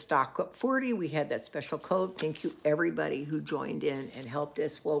did the Stock Up 40. We had that special code. Thank you, everybody who joined in and helped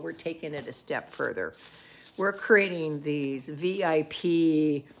us. Well, we're taking it a step further. We're creating these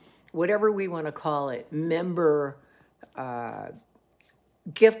VIP, whatever we want to call it, member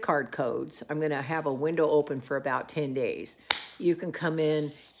gift card codes. I'm going to have a window open for about 10 days. You can come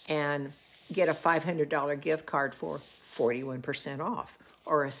in and get a $500 gift card for 41% off,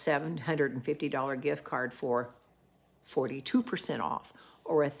 or a $750 gift card for 42% off,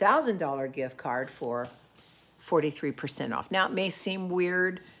 or a $1,000 gift card for 43% off. Now, it may seem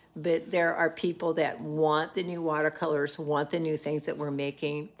weird, but there are people that want the new watercolors, want the new things that we're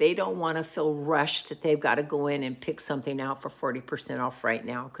making. They don't want to feel rushed that they've got to go in and pick something out for 40% off right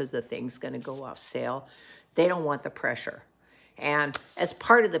now because the thing's going to go off sale. They don't want the pressure. And as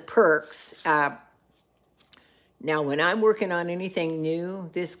part of the perks, now when I'm working on anything new,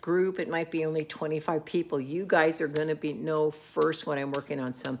 this group, it might be only 25 people. You guys are going to know first when I'm working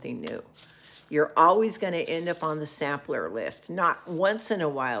on something new. You're always going to end up on the sampler list. Not once in a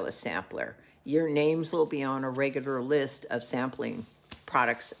while a sampler. Your names will be on a regular list of sampling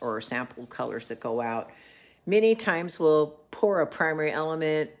products or sample colors that go out. Many times we'll pour a primary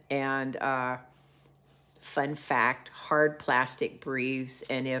element and fun fact, hard plastic breathes.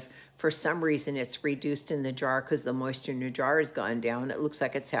 And if for some reason it's reduced in the jar because the moisture in the jar has gone down, it looks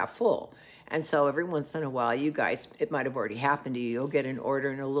like it's half full. And so every once in a while, you guys, it might have already happened to you, you'll get an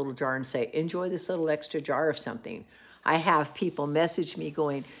order in a little jar and say, enjoy this little extra jar of something. I have people message me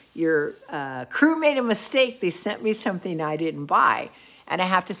going, your crew made a mistake. They sent me something I didn't buy. And I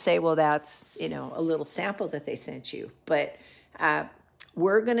have to say, well, that's, you know, a little sample that they sent you. But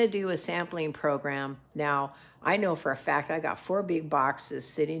we're going to do a sampling program. Now, I know for a fact I got 4 big boxes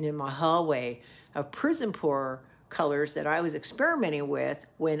sitting in my hallway of Prism Pour colors that I was experimenting with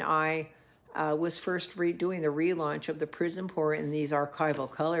when I was first doing the relaunch of the Prism Pour in these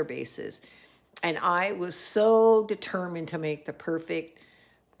archival color bases. And I was so determined to make the perfect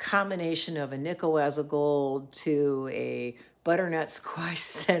combination of a nickel as a gold to a butternut squash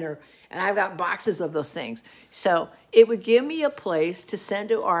center. And I've got boxes of those things. So it would give me a place to send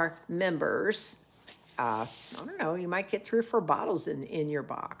to our members. I don't know, you might get 3 or 4 bottles in your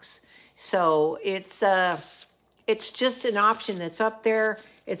box. So it's just an option that's up there.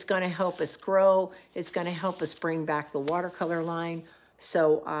 It's going to help us grow. It's going to help us bring back the watercolor line.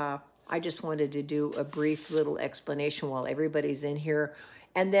 So I just wanted to do a brief little explanation while everybody's in here.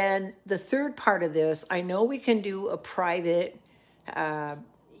 And then the third part of this, I know we can do a private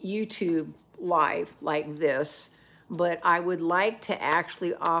YouTube live like this, but I would like to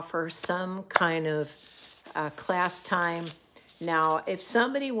actually offer some kind of class time. Now, if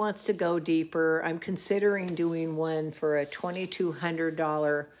somebody wants to go deeper, I'm considering doing one for a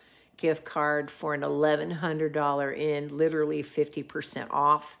 $2,200 gift card for an $1,100 in, literally 50%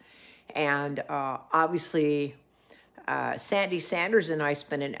 off. And obviously, Sandy Sanders and I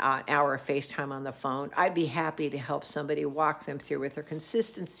spent an hour of FaceTime on the phone. I'd be happy to help somebody walk them through with their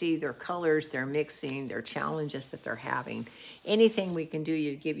consistency, their colors, their mixing, their challenges that they're having. Anything we can do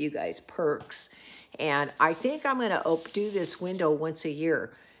to give you guys perks. And I think I'm going to do this window once a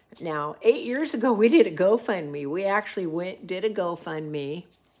year. Now, 8 years ago, we did a GoFundMe. We actually did a GoFundMe,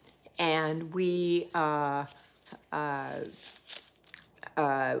 and we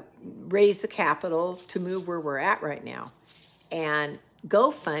raised the capital to move where we're at right now. And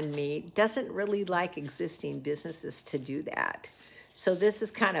GoFundMe doesn't really like existing businesses to do that. So this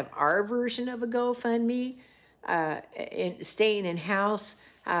is kind of our version of a GoFundMe, staying in-house.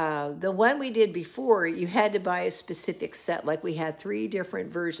 The one we did before, you had to buy a specific set. Like we had 3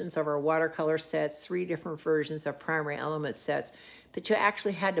 different versions of our watercolor sets, 3 different versions of primary element sets, but you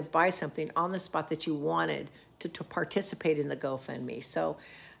actually had to buy something on the spot that you wanted to participate in the GoFundMe. So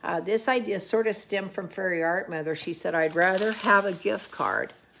this idea sort of stemmed from Fairy Art Mother. She said, I'd rather have a gift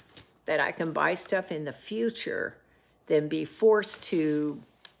card that I can buy stuff in the future than be forced to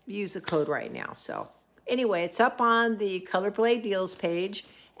use a code right now. So anyway, it's up on the ColorPlay deals page.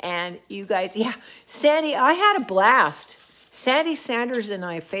 And you guys, yeah, Sandy, I had a blast. Sandy Sanders and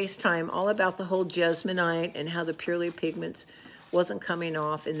I FaceTime all about the whole Jesmonite and how the Purely Pigments wasn't coming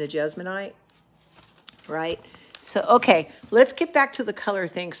off in the Jesmonite, right? So, okay, let's get back to the color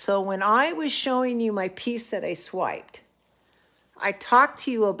thing. So when I was showing you my piece that I swiped, I talked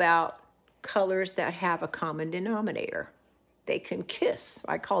to you about colors that have a common denominator. They can kiss.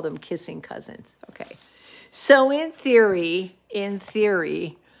 I call them kissing cousins. Okay. So in theory,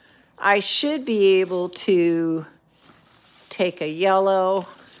 I should be able to take a yellow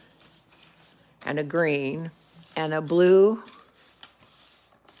and a green and a blue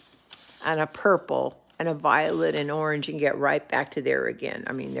and a purple and a violet and orange and get right back to there again.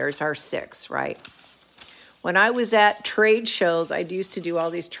 I mean, there's our 6, right? When I was at trade shows, I used to do all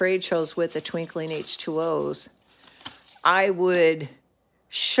these trade shows with the twinkling H2Os. I would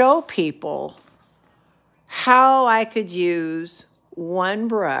show people how I could use one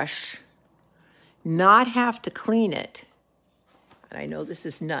brush, not have to clean it. And I know this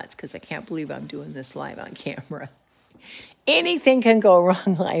is nuts because I can't believe I'm doing this live on camera. Anything can go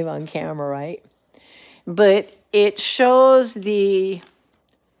wrong live on camera, right? But it shows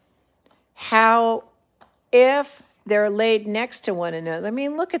how if they're laid next to one another. I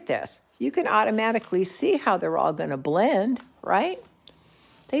mean, look at this. You can automatically see how they're all going to blend, right?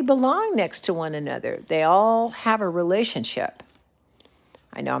 They belong next to one another. They all have a relationship.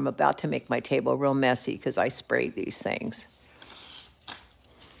 I know I'm about to make my table real messy because I sprayed these things.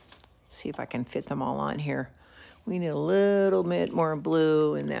 See if I can fit them all on here. We need a little bit more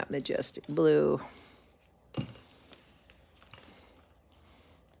blue in that majestic blue.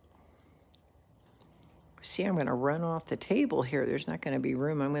 See, I'm going to run off the table here. There's not going to be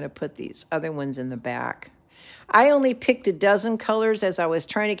room. I'm going to put these other ones in the back. I only picked a dozen colors as I was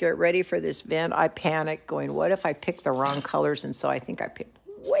trying to get ready for this event. I panicked going, what if I picked the wrong colors? And so I think I picked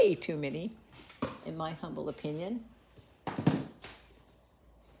way too many, in my humble opinion.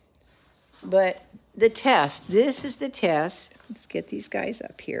 But the test, this is the test. Let's get these guys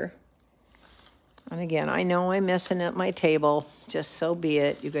up here. And again, I know I'm messing up my table. Just so be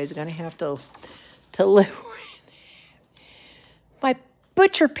it. You guys are going to have to live with it. My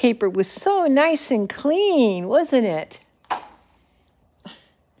butcher paper was so nice and clean, wasn't it?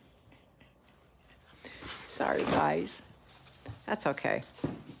 Sorry, guys. That's okay.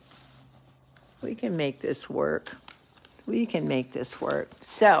 We can make this work. We can make this work.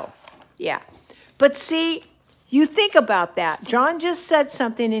 So, yeah. But see, you think about that. John just said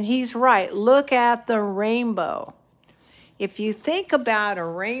something, and he's right. Look at the rainbow. If you think about a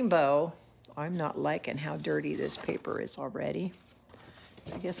rainbow, I'm not liking how dirty this paper is already.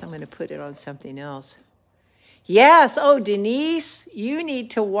 I guess I'm going to put it on something else. Yes. Oh, Denise, you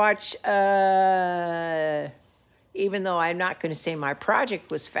need to watch, even though I'm not going to say my project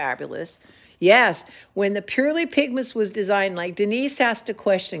was fabulous. Yes, when the Purely Pigments was designed, like Denise asked a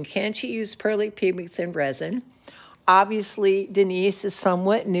question, can she use Purely Pigments in resin? Obviously, Denise is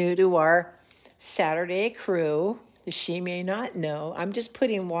somewhat new to our Saturday crew. She may not know. I'm just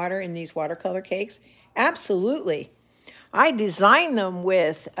putting water in these watercolor cakes. Absolutely. I designed them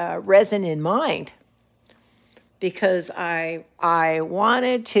with resin in mind because I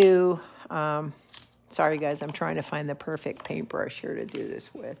wanted to, sorry guys, I'm trying to find the perfect paintbrush here to do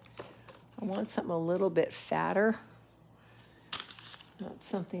this with. I want something a little bit fatter, not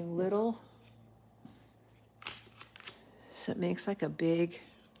something little. So it makes like a big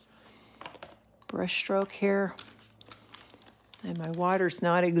brush stroke here. And my water's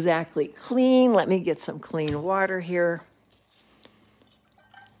not exactly clean. Let me get some clean water here.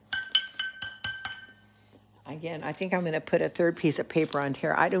 Again, I think I'm going to put a third piece of paper on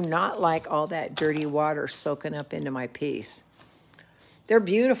here. I do not like all that dirty water soaking up into my piece. They're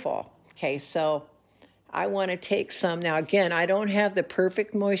beautiful. Okay, so I want to take some. Now, again, I don't have the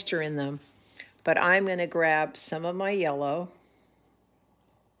perfect moisture in them, but I'm going to grab some of my yellow.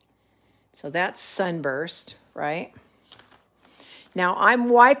 So that's Sunburst, right? Now, I'm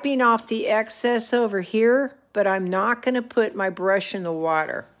wiping off the excess over here, but I'm not going to put my brush in the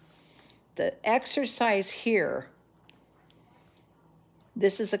water. The exercise here,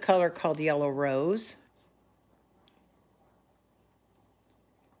 this is a color called Yellow Rose.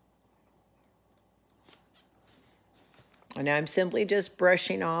 And I'm simply just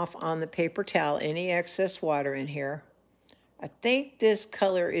brushing off on the paper towel any excess water in here. I think this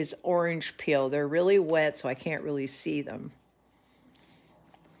color is Orange Peel. They're really wet, so I can't really see them.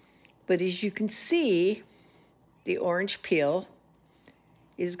 But as you can see, the orange peel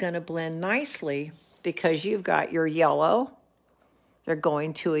is going to blend nicely because you've got your yellow. They're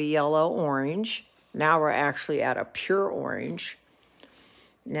going to a yellow orange. Now we're actually at a pure orange.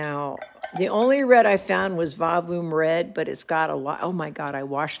 Now, the only red I found was Vavoom Red, but it's got a lot. Oh my God, I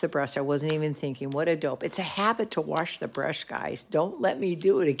washed the brush. I wasn't even thinking. What a dope. It's a habit to wash the brush, guys. Don't let me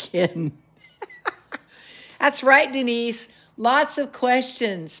do it again. That's right, Denise. Lots of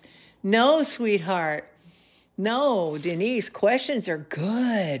questions. No, sweetheart. No, Denise, questions are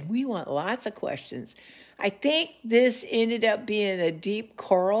good. We want lots of questions. I think this ended up being a deep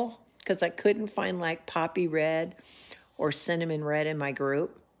coral because I couldn't find like poppy red or cinnamon red in my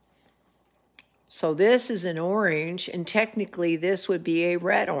group. So this is an orange, and technically this would be a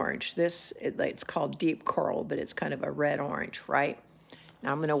red orange. It's called deep coral, but it's kind of a red orange, right?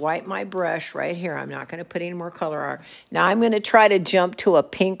 Now I'm going to wipe my brush right here. I'm not going to put any more color art. Now I'm going to try to jump to a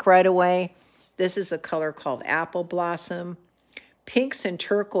pink right away. This is a color called Apple Blossom. Pinks and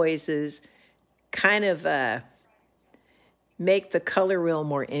turquoises kind of make the color wheel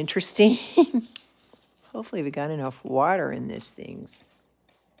more interesting. Hopefully we got enough water in these things.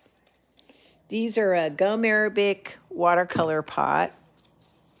 These are a gum Arabic watercolor pot.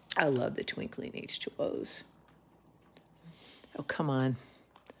 I love the twinkling H2Os. Oh, come on.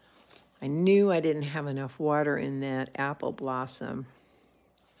 I knew I didn't have enough water in that Apple Blossom.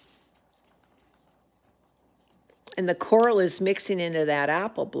 And the coral is mixing into that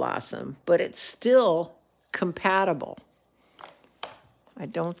Apple Blossom, but it's still compatible. I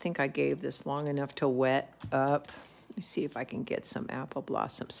don't think I gave this long enough to wet up. Let me see if I can get some Apple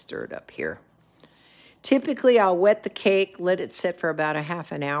Blossom stirred up here. Typically, I'll wet the cake, let it sit for about a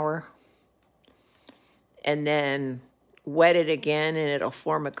half an hour, and then wet it again, and it'll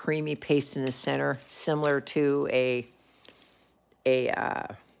form a creamy paste in the center, similar to a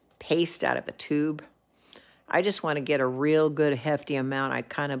paste out of a tube. I just want to get a real good hefty amount. I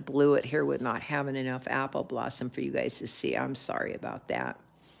kind of blew it here with not having enough Apple Blossom for you guys to see. I'm sorry about that.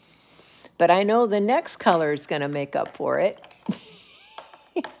 But I know the next color is going to make up for it.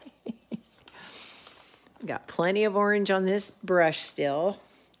 Got plenty of orange on this brush still.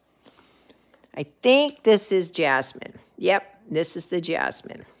 I think this is jasmine. Yep, this is the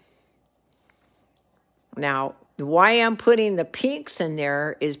jasmine. Now, why I'm putting the pinks in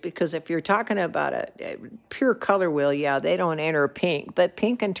there is because if you're talking about a pure color wheel, yeah, they don't enter pink. But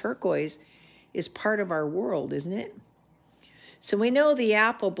pink and turquoise is part of our world, isn't it? So we know the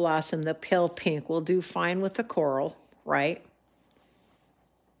Apple Blossom, the pale pink, will do fine with the coral, right?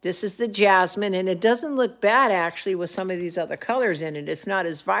 This is the jasmine, and it doesn't look bad, actually, with some of these other colors in it. It's not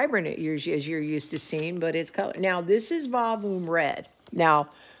as vibrant as you're used to seeing, but it's color. Now, this is Vavoom Red. Now,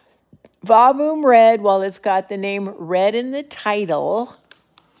 Vavoom Red, while it's got the name red in the title,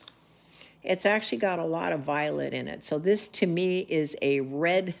 it's actually got a lot of violet in it. So this, to me, is a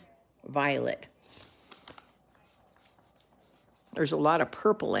red violet. There's a lot of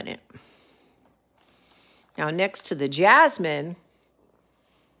purple in it. Now, next to the jasmine,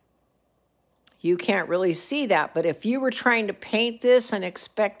 you can't really see that, but if you were trying to paint this and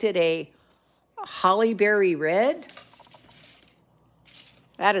expected a hollyberry red,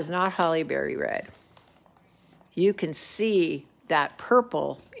 that is not hollyberry red. You can see that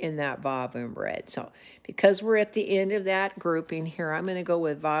purple in that Vavoom Red. So because we're at the end of that grouping here, I'm going to go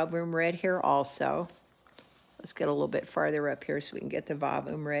with Vavoom Red here also. Let's get a little bit farther up here so we can get the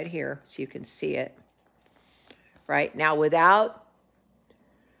Vavoom Red here so you can see it. Right, now without...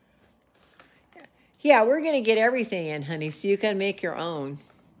 Yeah, we're going to get everything in, honey, so you can make your own.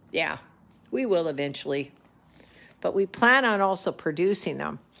 Yeah, we will eventually. But we plan on also producing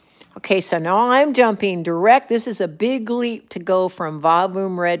them. Okay, so now I'm jumping direct. This is a big leap to go from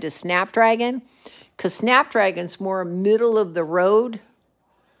Vavoom Red to Snapdragon, because Snapdragon's more middle of the road.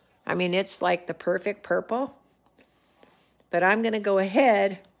 I mean, it's like the perfect purple. But I'm going to go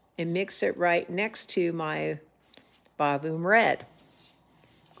ahead and mix it right next to my Vavoom Red.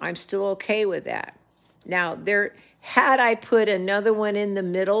 I'm still okay with that. Now, had I put another one in the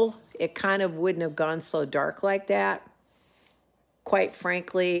middle, it kind of wouldn't have gone so dark like that. Quite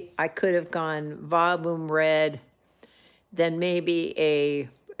frankly, I could have gone Vavoom Red, then maybe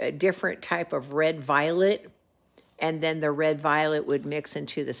a different type of red violet, and then the red violet would mix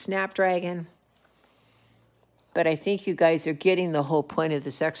into the Snapdragon. But I think you guys are getting the whole point of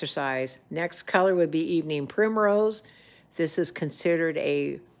this exercise. Next color would be Evening Primrose. This is considered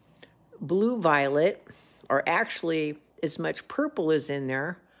a blue violet, or actually as much purple as in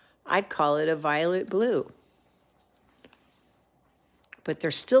there, I'd call it a violet blue. But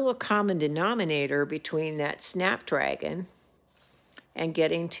there's still a common denominator between that Snapdragon and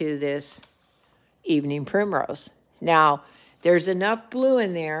getting to this Evening Primrose. Now, there's enough blue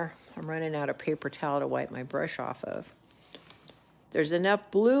in there. I'm running out of paper towel to wipe my brush off of. There's enough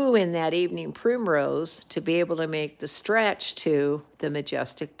blue in that Evening Primrose to be able to make the stretch to the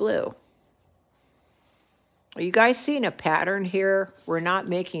Majestic Blue. Are you guys seeing a pattern here? We're not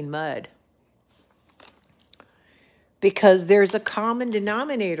making mud. Because there's a common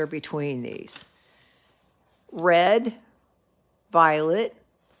denominator between these. Red, violet,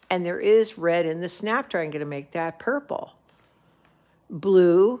 and there is red in the Snapdragon to make that purple.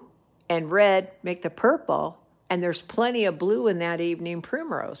 Blue and red make the purple, and there's plenty of blue in that Evening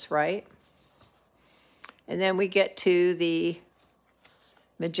Primrose, right? And then we get to the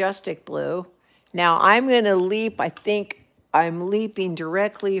Majestic Blue. Now I'm going to leap, I think I'm leaping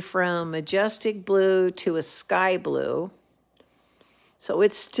directly from majestic blue to a sky blue. So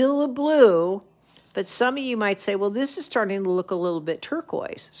it's still a blue, but some of you might say, well, this is starting to look a little bit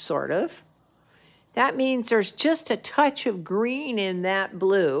turquoise, sort of. That means there's just a touch of green in that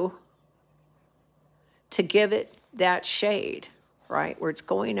blue to give it that shade, right? Where it's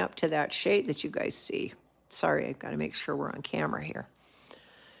going up to that shade that you guys see. Sorry, I've got to make sure we're on camera here.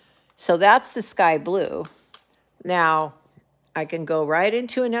 So that's the sky blue. Now, I can go right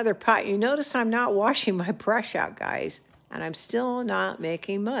into another pot. You notice I'm not washing my brush out, guys, and I'm still not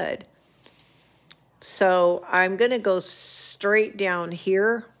making mud. So I'm going to go straight down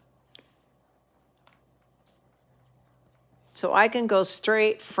here. So I can go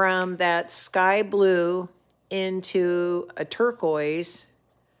straight from that sky blue into a turquoise.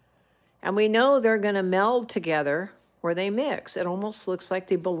 And we know they're going to meld together where they mix. It almost looks like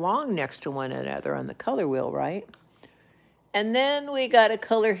they belong next to one another on the color wheel, right? And then we got a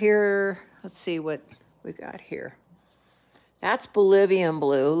color here. Let's see what we got here. That's Bolivian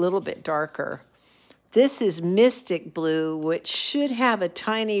blue, a little bit darker. This is Mystic blue, which should have a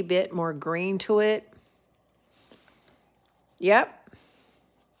tiny bit more green to it. Yep.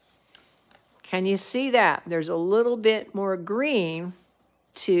 Can you see that? There's a little bit more green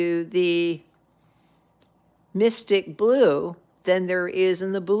to the Mystic blue than there is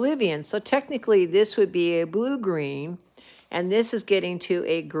in the Bolivian. So technically this would be a blue-green, and this is getting to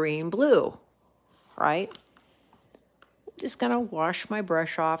a green-blue, right? I'm just gonna wash my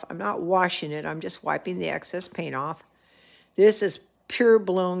brush off. I'm not washing it, I'm just wiping the excess paint off. This is pure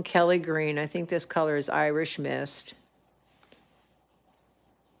blown Kelly green. I think this color is Irish Mist.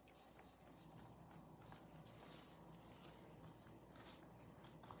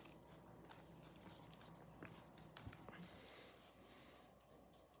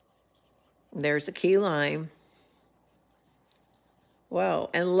 There's a key lime. Wow,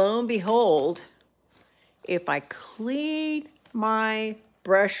 and lo and behold, if I clean my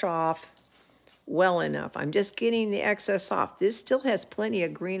brush off well enough, I'm just getting the excess off. This still has plenty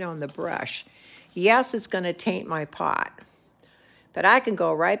of green on the brush. Yes, it's going to taint my pot, but I can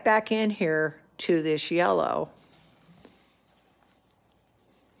go right back in here to this yellow.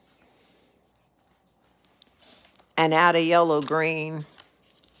 And add a yellow-green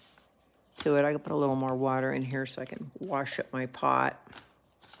to it. I can put a little more water in here so I can wash up my pot.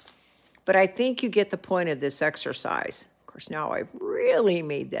 But I think you get the point of this exercise. Of course, now I've really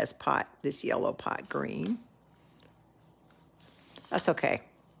made this pot, this yellow pot, green. That's okay.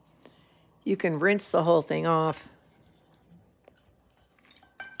 You can rinse the whole thing off.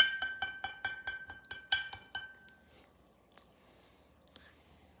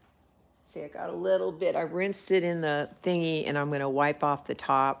 See, I got a little bit. I rinsed it in the thingy, and I'm going to wipe off the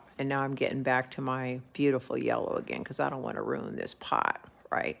top. And now I'm getting back to my beautiful yellow again because I don't want to ruin this pot,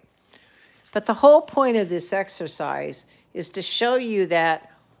 right? But the whole point of this exercise is to show you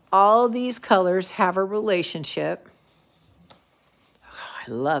that all these colors have a relationship. Oh,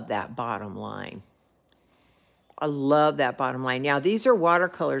 I love that bottom line. I love that bottom line. Now, these are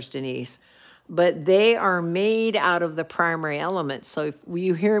watercolors, Denise, but they are made out of the primary elements. So if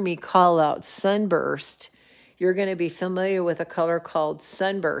you hear me call out sunburst, you're going to be familiar with a color called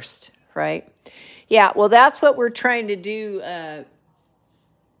sunburst, right? Yeah, well, that's what we're trying to do.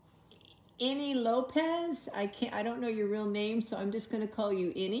 Innie Lopez, I don't know your real name, so I'm just going to call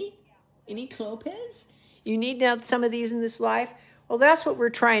you Innie Lopez. You need to have some of these in this life. Well, that's what we're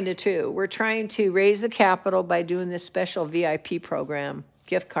trying to do. We're trying to raise the capital by doing this special VIP program,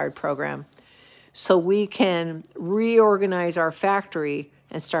 gift card program, so we can reorganize our factory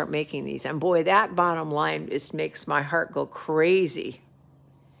and start making these. And boy, that bottom line just makes my heart go crazy.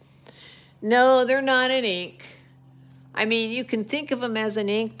 No, they're not an ink. I mean, you can think of them as an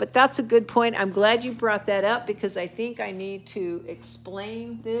ink, but that's a good point. I'm glad you brought that up because I think I need to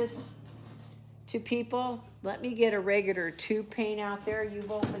explain this to people. Let me get a regular tube paint out there.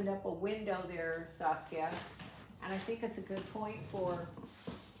 You've opened up a window there, Saskia. And I think it's a good point for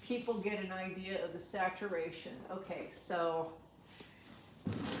people get an idea of the saturation. Okay, so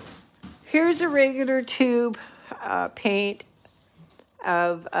here's a regular tube paint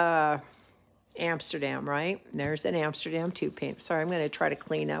of Amsterdam, right? There's an Amsterdam tube paint. Sorry, I'm going to try to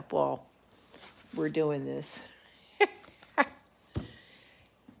clean up while we're doing this.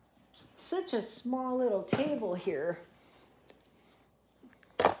 Such a small little table here.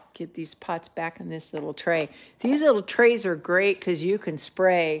 Get these pots back in this little tray. These little trays are great because you can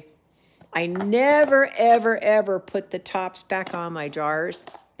spray. I never, ever, ever put the tops back on my jars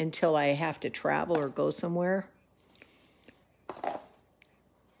until I have to travel or go somewhere.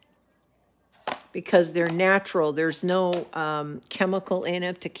 because they're natural. There's no chemical in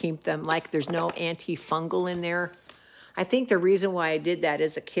it to keep them, like there's no antifungal in there. I think the reason why I did that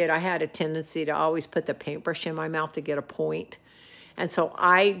as a kid, I had a tendency to always put the paintbrush in my mouth to get a point. And so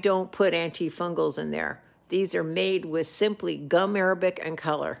I don't put antifungals in there. These are made with simply gum arabic and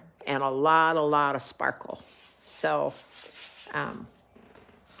color and a lot of sparkle. So, yeah,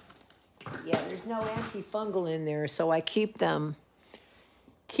 there's no antifungal in there. So I keep them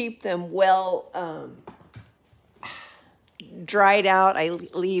well dried out. I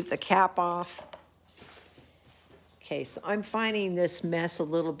leave the cap off. Okay, so I'm finding this mess a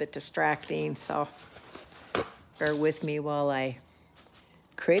little bit distracting, so bear with me while I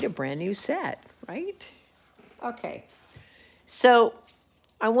create a brand new set, right? Okay, so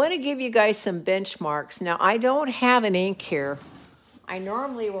I want to give you guys some benchmarks. Now, I don't have an ink here. I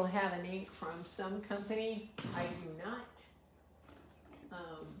normally will have an ink from some company. I do not.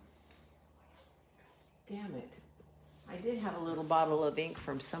 Damn it. I did have a little bottle of ink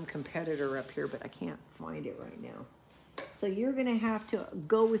from some competitor up here, but I can't find it right now. So you're going to have to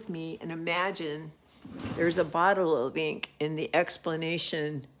go with me and imagine there's a bottle of ink in the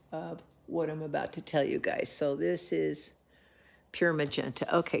explanation of what I'm about to tell you guys. So this is pure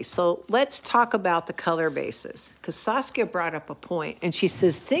magenta. Okay, so let's talk about the color bases, because Saskia brought up a point, and she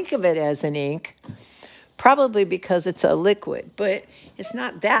says, think of it as an ink, probably because it's a liquid, but it's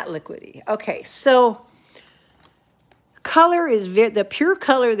not that liquidy. Okay, so color is, the pure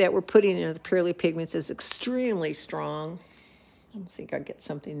color that we're putting into the purely pigments is extremely strong. I think I'll get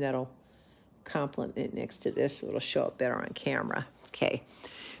something that'll complement next to this so it'll show up better on camera. Okay,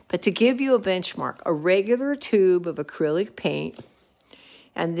 but to give you a benchmark, a regular tube of acrylic paint,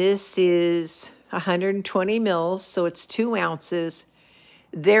 and this is 120 mils, so it's 2 ounces.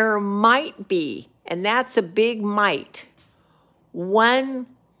 There might be, and that's a big might, 1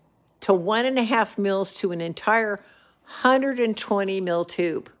 to 1.5 mils to an entire 120 mil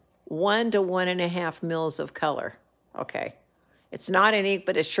tube, 1 to 1.5 mils of color. Okay, it's not an ink,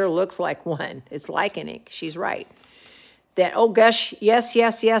 but it sure looks like one. It's like an ink. She's right. That, oh gosh, yes,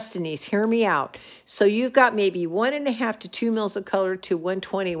 yes, yes, Denise, hear me out. So you've got maybe 1.5 to 2 mils of color to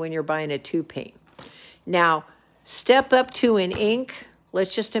 120 when you're buying a tube paint. Now, step up to an ink.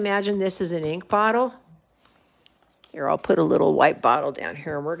 Let's just imagine this is an ink bottle. Here, I'll put a little white bottle down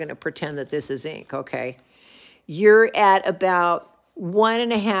here, and we're going to pretend that this is ink, okay? You're at about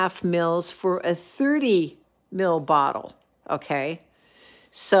 1.5 mils for a 30 mil bottle, okay?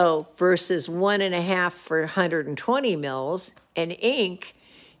 So versus 1.5 for 120 mils, and ink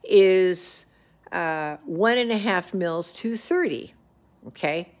is 1.5 mils to 30,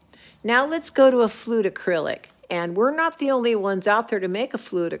 okay? Now let's go to a fluid acrylic. And we're not the only ones out there to make a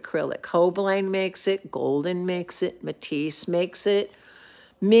fluid acrylic. Hobeline makes it, Golden makes it, Matisse makes it.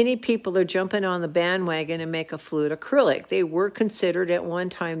 Many people are jumping on the bandwagon and make a fluid acrylic. They were considered at one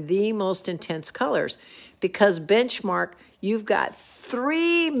time the most intense colors because benchmark, you've got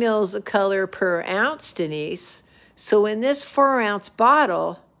 3 mils of color per ounce, Denise. So in this 4-ounce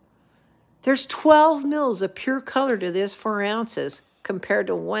bottle, there's 12 mils of pure color to this 4 ounces compared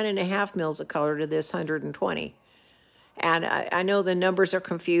to 1.5 mils of color to this 120. And I know the numbers are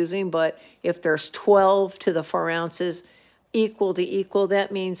confusing, but if there's 12 to the 4 ounces, equal to equal,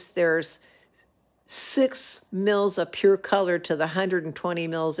 that means there's 6 mils of pure color to the 120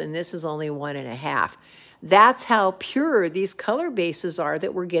 mils, and this is only 1.5. That's how pure these color bases are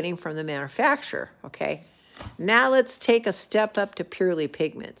that we're getting from the manufacturer, okay? Now let's take a step up to purely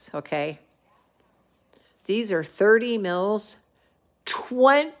pigments, okay? These are 30 mils,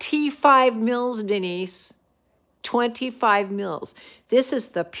 25 mils, Denise. 25 mils. This is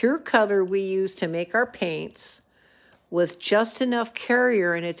the pure color we use to make our paints with just enough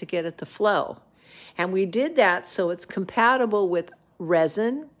carrier in it to get it to flow. And we did that so it's compatible with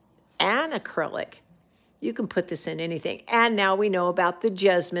resin and acrylic. You can put this in anything. And now we know about the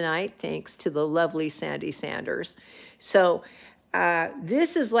Jesmonite, thanks to the lovely Sandy Sanders. So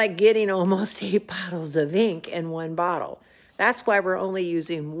this is like getting almost 8 bottles of ink in one bottle. That's why we're only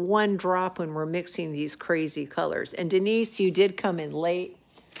using 1 drop when we're mixing these crazy colors. And Denise, you did come in late,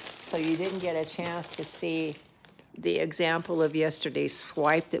 so you didn't get a chance to see the example of yesterday's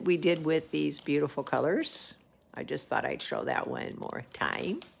swipe that we did with these beautiful colors. I just thought I'd show that one more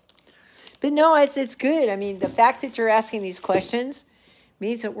time. But no, it's good. I mean, the fact that you're asking these questions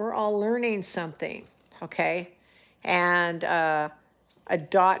means that we're all learning something, okay? And a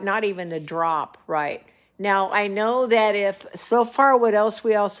dot, not even a drop, right? Now, I know that if, so far what else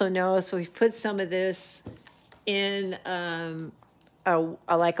we also know is we've put some of this in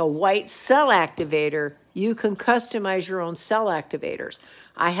like a white cell activator. You can customize your own cell activators.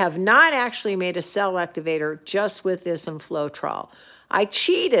 I have not actually made a cell activator just with this and Floetrol. I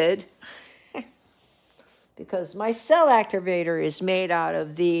cheated because my cell activator is made out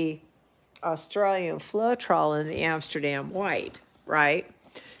of the Australian Floetrol and the Amsterdam White, right?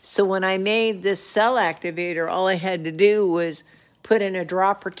 So when I made this cell activator, all I had to do was put in a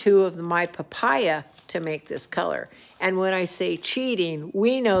drop or two of my papaya to make this color. And when I say cheating,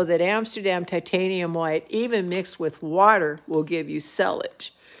 we know that Amsterdam Titanium White, even mixed with water, will give you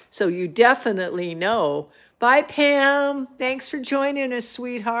cellage. So you definitely know. Bye, Pam. Thanks for joining us,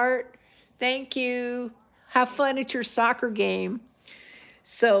 sweetheart. Thank you. Have fun at your soccer game.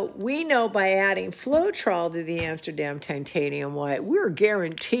 So we know by adding Floetrol to the Amsterdam Titanium White, we're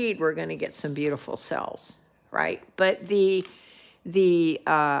guaranteed we're going to get some beautiful cells, right? But the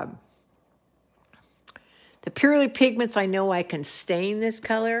purely pigments, I know I can stain this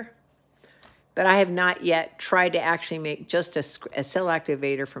color, but I have not yet tried to actually make just a cell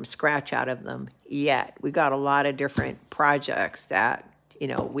activator from scratch out of them yet. We got a lot of different projects that, you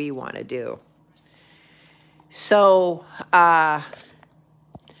know, we want to do. So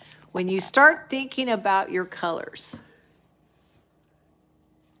when you start thinking about your colors,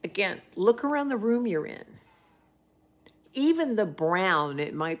 again, look around the room you're in. Even the brown,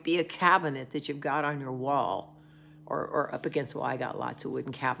 it might be a cabinet that you've got on your wall or up against the wall. I got lots of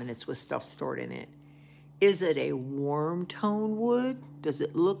wooden cabinets with stuff stored in it. Is it a warm tone wood? Does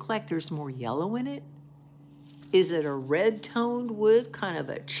it look like there's more yellow in it? Is it a red toned wood, kind of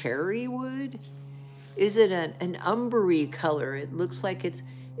a cherry wood? Is it an umbery color? It looks like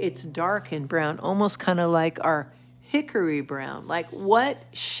it's dark and brown, almost kind of like our hickory brown. Like, what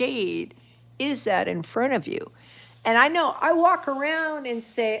shade is that in front of you? And I know I walk around and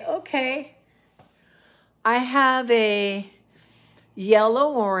say, okay, I have a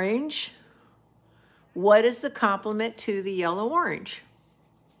yellow-orange. What is the complement to the yellow-orange?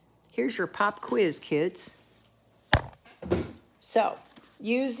 Here's your pop quiz, kids. So,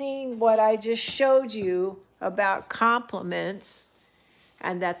 using what I just showed you about complements,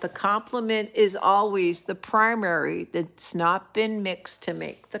 and that the complement is always the primary that's not been mixed to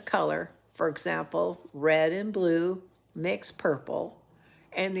make the color. For example, red and blue mix purple,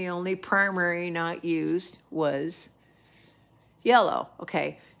 and the only primary not used was yellow.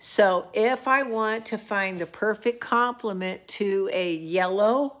 Okay, so if I want to find the perfect complement to a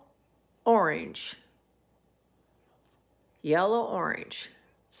yellow-orange,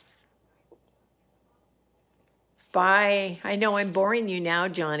 I know I'm boring you now,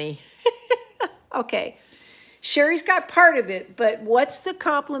 Johnny. Okay. Sherry's got part of it, but what's the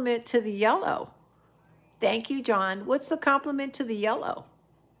complement to the yellow? Thank you, John. What's the complement to the yellow?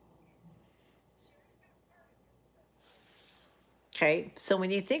 Okay, so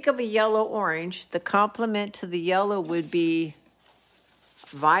when you think of a yellow-orange, the complement to the yellow would be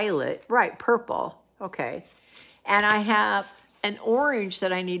violet, right, purple, okay. And I have an orange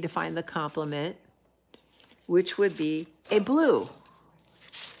that I need to find the complement, which would be a blue.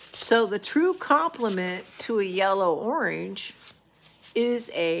 So the true complement to a yellow-orange is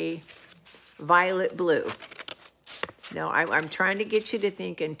a violet blue. Now, I'm trying to get you to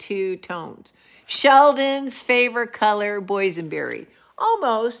think in two tones. Sheldon's favorite color, boysenberry.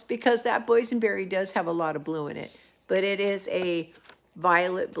 Almost, because that boysenberry does have a lot of blue in it, but it is a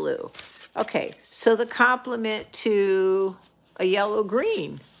violet blue. Okay, so the complement to a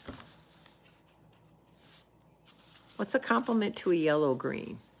yellow-green. What's a complement to a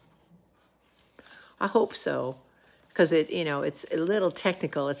yellow-green? I hope so, because it's a little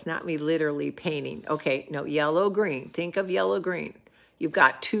technical. It's not me literally painting. Okay, no, yellow-green. Think of yellow-green. You've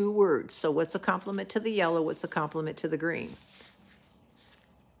got two words. So what's a complement to the yellow? What's a complement to the green?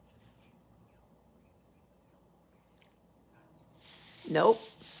 Nope.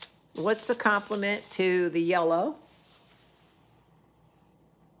 What's the complement to the yellow?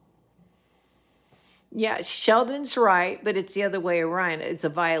 Yeah, Sheldon's right, but it's the other way around. It's a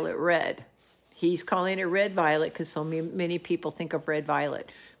violet red. He's calling it red violet because so many people think of red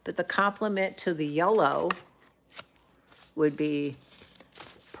violet. But the complement to the yellow would be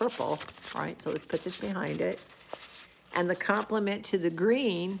purple. All right, so let's put this behind it. And the complement to the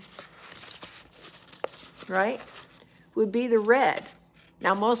green, right, would be the red.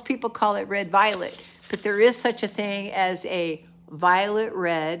 Now, most people call it red violet, but there is such a thing as a violet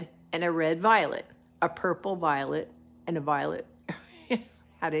red and a red violet, a purple violet and a violet.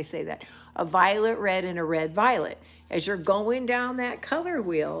 How do I say that? A violet red and a red violet. As you're going down that color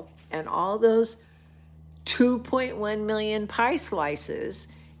wheel and all those 2.1 million pie slices,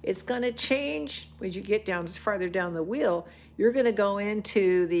 it's going to change. When you get down farther down the wheel, you're going to go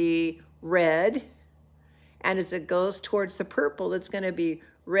into the red, and as it goes towards the purple, it's going to be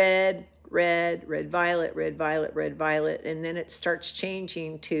red, red, red, violet, red, violet, red, violet, and then it starts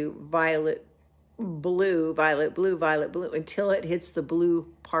changing to violet, blue, violet, blue, violet, blue, until it hits the blue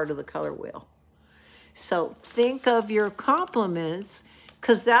part of the color wheel. So think of your complements,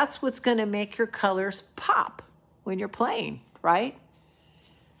 because that's what's going to make your colors pop when you're playing, right?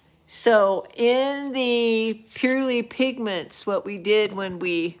 So in the purely pigments, what we did when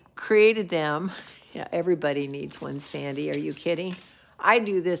we created them, yeah, everybody needs one, Sandy. Are you kidding? I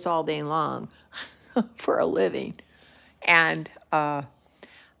do this all day long for a living. And I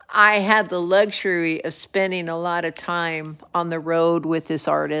had the luxury of spending a lot of time on the road with this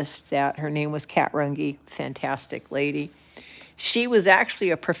artist that her name was Kat Runge, fantastic lady. She was actually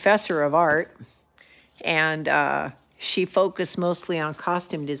a professor of art, and she focused mostly on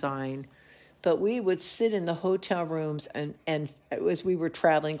costume design. But we would sit in the hotel rooms and as we were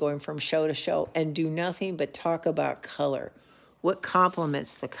traveling, going from show to show, and do nothing but talk about color. What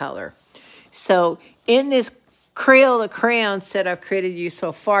complements the color? So in this Crayola crayon set I've created you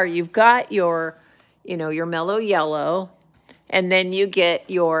so far, you've got your, your mellow yellow, and then you get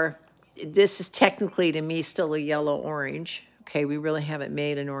your, this is technically to me still a yellow orange. Okay, we really haven't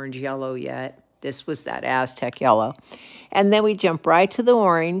made an orange yellow yet. This was that Aztec yellow. And then we jump right to the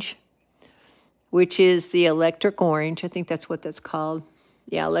orange, which is the electric orange. I think that's what that's called.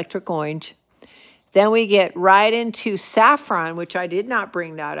 Yeah, electric orange. Then we get right into saffron, which I did not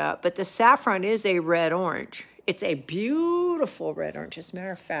bring that up, but the saffron is a red orange. It's a beautiful red orange. As a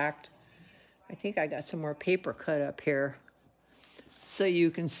matter of fact, I think I got some more paper cut up here so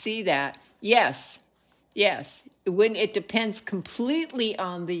you can see that. Yes, yes. When it depends completely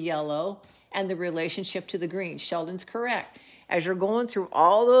on the yellow and the relationship to the green. Sheldon's correct. As you're going through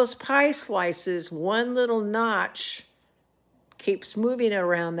all those pie slices, one little notch keeps moving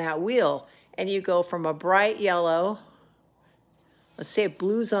around that wheel, and you go from a bright yellow, let's say if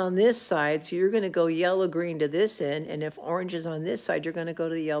blue's on this side, so you're going to go yellow-green to this end, and if orange is on this side, you're going to go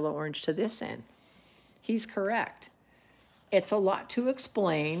to the yellow-orange to this end. He's correct. It's a lot to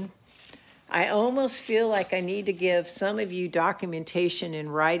explain. I almost feel like I need to give some of you documentation in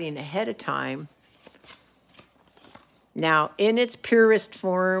writing ahead of time. Now, in its purest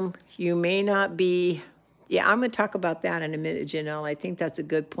form, you may not be, yeah, I'm going to talk about that in a minute, Janelle. I think that's a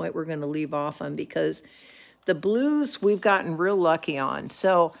good point we're going to leave off on, because the blues we've gotten real lucky on.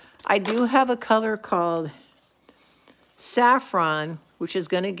 So I do have a color called Saffron, which is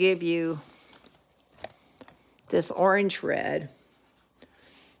going to give you this orange red.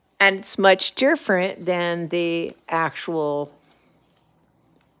 And it's much different than the actual,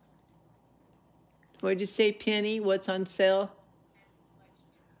 what'd you say, Penny? What's on sale?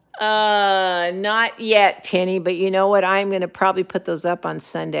 Not yet, Penny, but you know what? I'm going to probably put those up on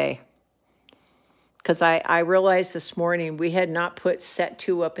Sunday. Because I realized this morning we had not put set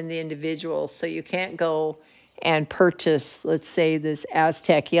 2 up in the individual, so you can't go and purchase, let's say, this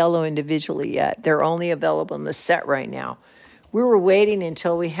Aztec yellow individually yet. They're only available in the set right now. We were waiting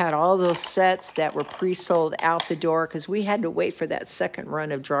until we had all those sets that were pre-sold out the door, because we had to wait for that second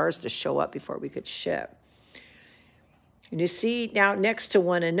run of jars to show up before we could ship. And you see now next to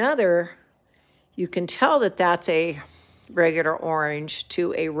one another, you can tell that that's a regular orange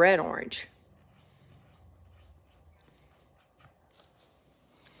to a red orange.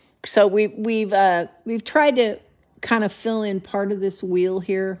 So we've tried to kind of fill in part of this wheel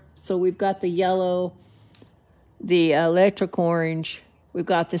here. So we've got the yellow, the electric orange, we've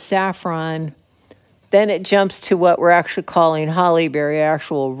got the saffron, then it jumps to what we're actually calling hollyberry,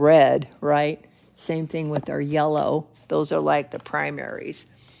 actual red, right? Same thing with our yellow. Those are like the primaries.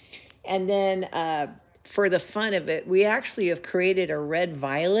 And then for the fun of it, we actually have created a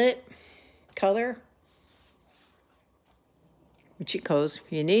red-violet color, which it goes,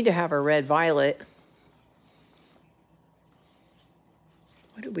 you need to have a red-violet.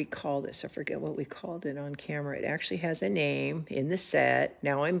 What did we call this? I forget what we called it on camera. It actually has a name in the set.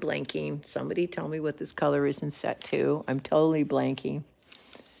 Now I'm blanking. Somebody tell me what this color is in set 2. I'm totally blanking.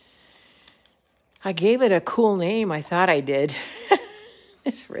 I gave it a cool name. I thought I did.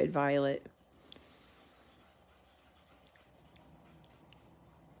 It's red violet.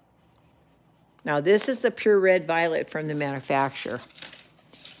 Now this is the pure red violet from the manufacturer.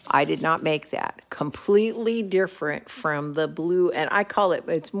 I did not make that. Completely different from the blue, and I call it,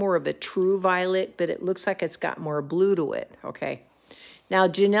 it's more of a true violet, but it looks like it's got more blue to it, okay? Now,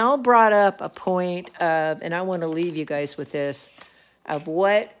 Janelle brought up a point of, and I want to leave you guys with this, of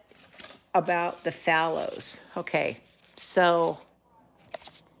what about the fallows? Okay, so,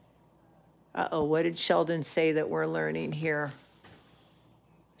 what did Sheldon say that we're learning here?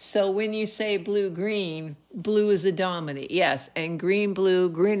 So when you say blue-green, blue is the dominant. Yes, and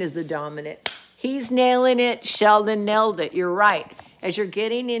green-blue, green is the dominant. He's nailing it. Sheldon nailed it. You're right. As you're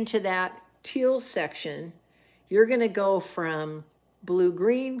getting into that teal section, you're going to go from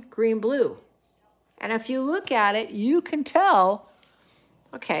blue-green, green-blue. And if you look at it, you can tell,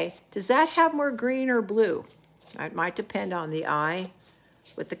 okay, does that have more green or blue? It might depend on the eye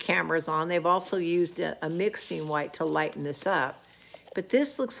with the cameras on. They've also used a mixing white to lighten this up. But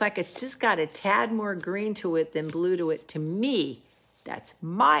this looks like it's just got a tad more green to it than blue to it to me. That's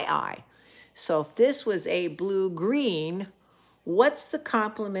my eye. So if this was a blue-green, what's the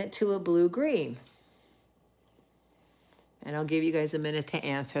complement to a blue-green? And I'll give you guys a minute to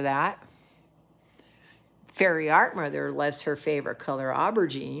answer that. Fairy Art Mother loves her favorite color,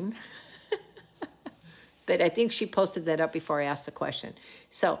 aubergine. But I think she posted that up before I asked the question.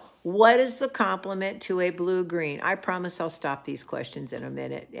 So what is the complement to a blue-green? I promise I'll stop these questions in a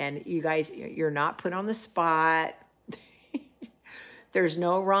minute. And you guys, you're not put on the spot. There's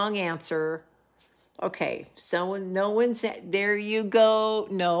no wrong answer. Okay, no one said, there you go.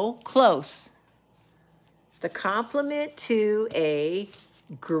 No, close. The complement to a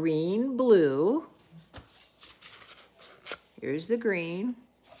green-blue. Here's the green.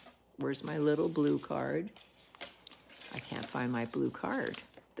 Where's my little blue card? I can't find my blue card.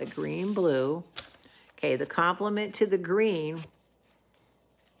 The green-blue. Okay, the complement to the green.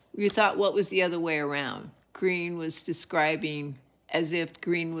 You thought what was the other way around? Green was describing, as if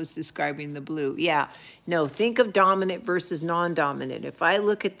green was describing the blue. Yeah, no, think of dominant versus non-dominant. If I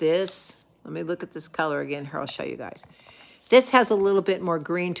look at this, let me look at this color again. Here, I'll show you guys. This has a little bit more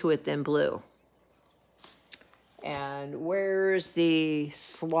green to it than blue. And where's the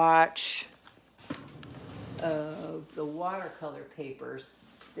swatch of the watercolor papers?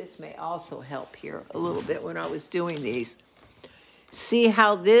 This may also help here a little bit when I was doing these. See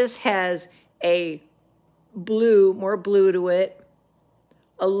how this has a blue, more blue to it,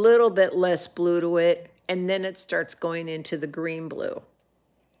 a little bit less blue to it, and then it starts going into the green-blue. You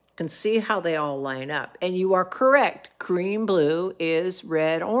can see how they all line up. And you are correct. Green-blue is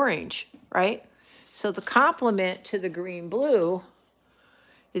red-orange, right? So the complement to the green-blue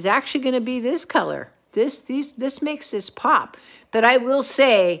is actually going to be this color. This makes this pop. But I will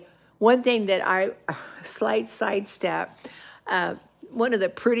say one thing that slight sidestep, one of the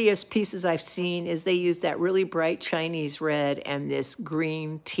prettiest pieces I've seen is they use that really bright Chinese red and this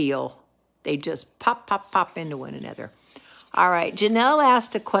green teal. They just pop, pop, pop into one another. All right, Janelle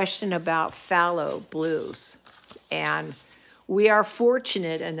asked a question about phthalo blues. And we are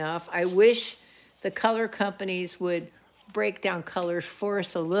fortunate enough, I wish the color companies would break down colors for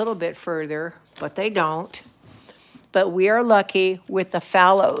us a little bit further, but they don't. But we are lucky with the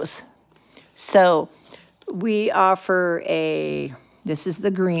phthalos. So we offer this is the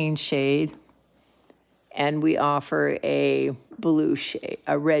green shade, and we offer a blue shade,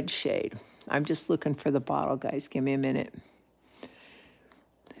 a red shade. I'm just looking for the bottle, guys. Give me a minute.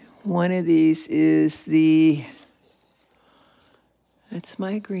 One of these is that's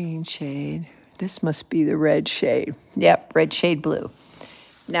my green shade. This must be the red shade. Yep, red shade blue.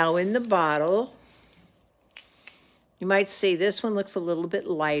 Now in the bottle, you might see this one looks a little bit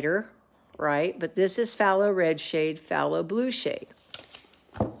lighter, right? But this is phthalo red shade, phthalo blue shade.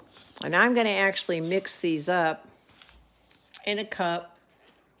 And I'm going to actually mix these up in a cup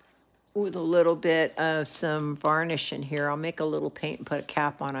with a little bit of some varnish in here. I'll make a little paint and put a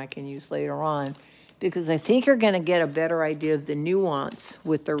cap on I can use later on, because I think you're going to get a better idea of the nuance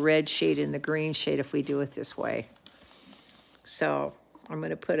with the red shade and the green shade if we do it this way. So I'm going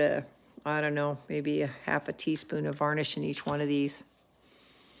to put I don't know, maybe a half a teaspoon of varnish in each one of these.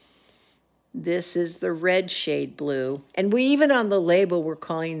 This is the red shade blue. And we even on the label, we're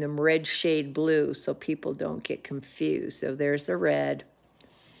calling them red shade blue so people don't get confused. So there's the red.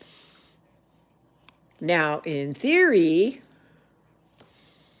 Now, in theory,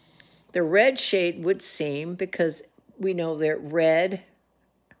 the red shade would seem, because we know that red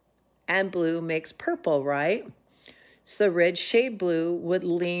and blue makes purple, right? So red shade blue would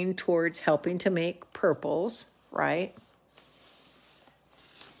lean towards helping to make purples, right?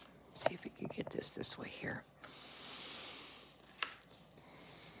 Let's see if we can get this way here.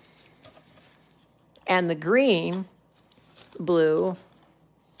 And the green, blue,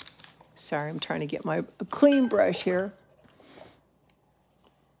 sorry, I'm trying to get my clean brush here.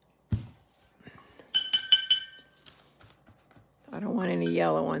 I don't want any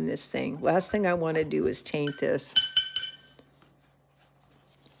yellow on this thing. Last thing I want to do is taint this.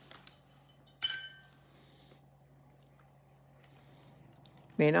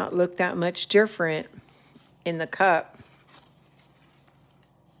 May not look that much different in the cup.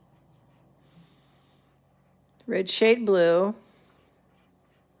 red shade blue.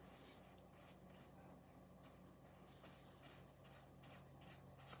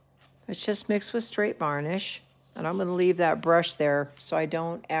 It's just mixed with straight varnish. And I'm going to leave that brush there so I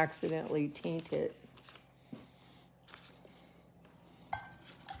don't accidentally taint it.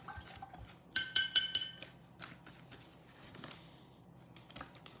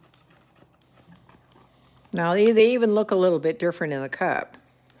 Now, they even look a little bit different in the cup,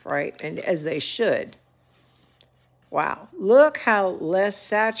 right? And as they should. Wow, look how less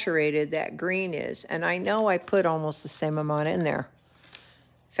saturated that green is. And I know I put almost the same amount in there.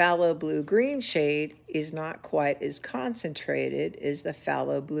 Phthalo blue green shade is not quite as concentrated as the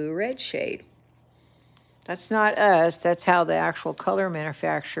phthalo blue red shade. That's not us, that's how the actual color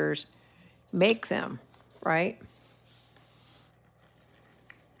manufacturers make them, right?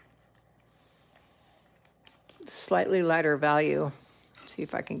 Slightly lighter value. See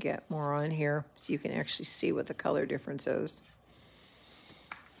if I can get more on here so you can actually see what the color difference is.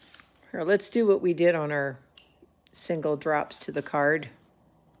 Here, let's do what we did on our single drops to the card,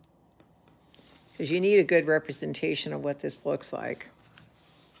 because you need a good representation of what this looks like.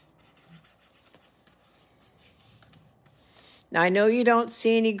 Now, I know you don't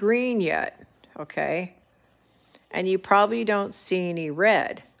see any green yet, okay? And you probably don't see any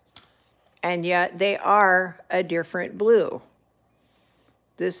red. And yet they are a different blue.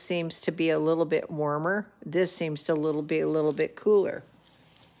 This seems to be a little bit warmer. This seems to be a little bit cooler.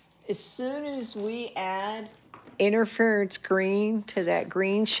 As soon as we add interference green to that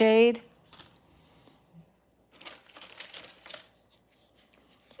green shade,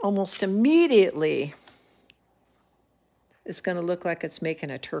 almost immediately, it's going to look like it's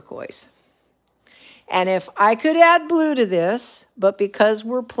making a turquoise. And if I could add blue to this, but because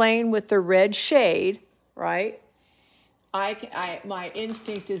we're playing with the red shade, right, my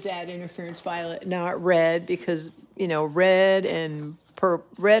instinct is add interference violet, not red, because, you know, red and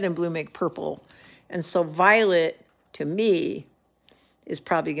blue make purple. And so violet, to me, is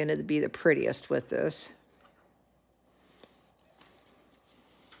probably going to be the prettiest with this.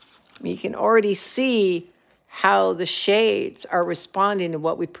 I mean, you can already see how the shades are responding to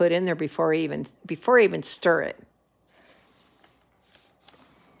what we put in there before I even stir it.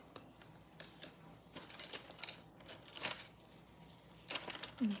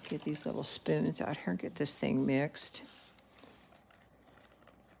 Get these little spoons out here and get this thing mixed.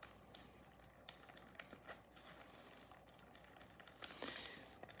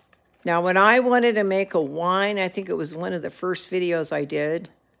 Now, when I wanted to make a wine, I think it was one of the first videos I did,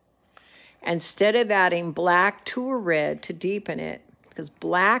 instead of adding black to a red to deepen it, because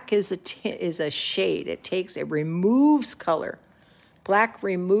black is a shade. It removes color. Black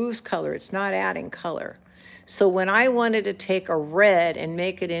removes color. It's not adding color. So when I wanted to take a red and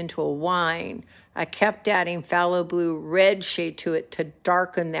make it into a wine, I kept adding phthalo blue red shade to it to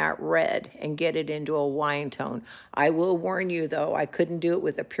darken that red and get it into a wine tone. I will warn you, though, I couldn't do it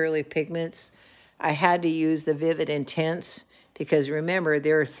with the Purely Pigments. I had to use the Vivid Intense, because remember,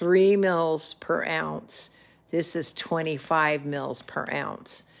 there are 3 mils per ounce. This is 25 mils per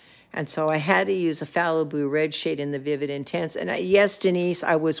ounce. And so I had to use a phthalo blue red shade in the Vivid Intense. And yes, Denise,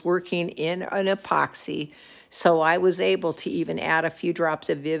 I was working in an epoxy, so I was able to even add a few drops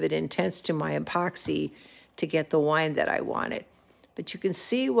of Vivid Intense to my epoxy to get the wine that I wanted. But you can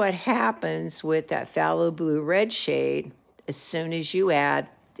see what happens with that phthalo blue red shade as soon as you add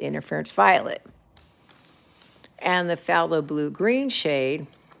the interference violet. And the phthalo blue green shade,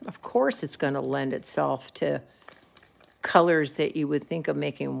 of course, it's going to lend itself to colors that you would think of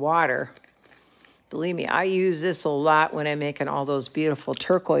making water. Believe me, I use this a lot when I'm making all those beautiful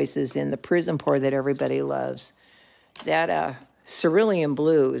turquoises in the prism pour that everybody loves. That cerulean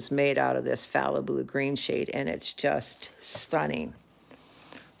blue is made out of this phthalo blue green shade, and it's just stunning.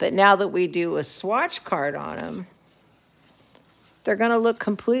 But now that we do a swatch card on them, they're going to look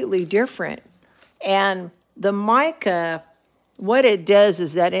completely different. And the mica, what it does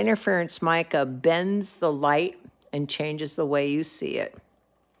is that interference mica bends the light and changes the way you see it.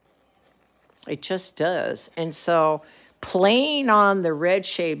 It just does. And so playing on the red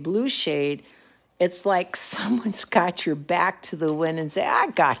shade, blue shade, it's like someone's got your back to the wind and say, I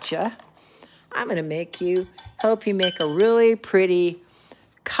gotcha. I'm going to help you make a really pretty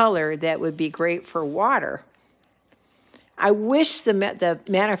color that would be great for water. I wish the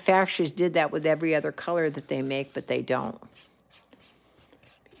manufacturers did that with every other color that they make, but they don't.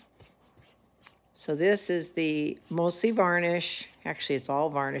 So this is the mostly varnish. Actually, it's all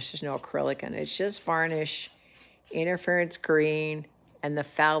varnish. There's no acrylic in it. It's just varnish, interference green, and the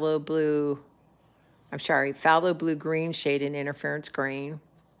phthalo blue green shade in interference green.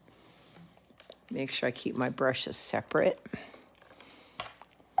 Make sure I keep my brushes separate.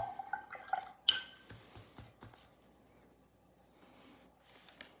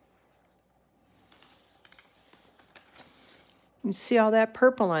 You see all that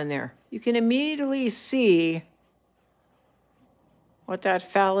purple on there? You can immediately see what that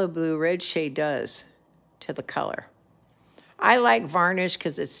phthalo blue red shade does to the color. I like varnish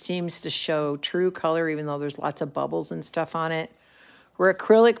because it seems to show true color even though there's lots of bubbles and stuff on it. Where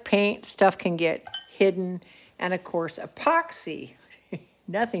acrylic paint, stuff can get hidden. And of course, epoxy.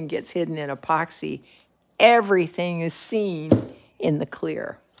 Nothing gets hidden in epoxy. Everything is seen in the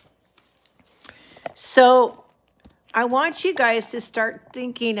clear. So I want you guys to start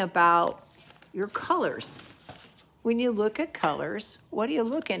thinking about your colors. When you look at colors, what are you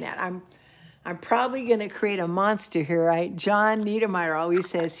looking at? I'm probably going to create a monster here, right? John Niedermeyer always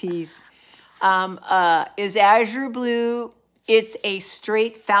says he's, is azure blue, it's a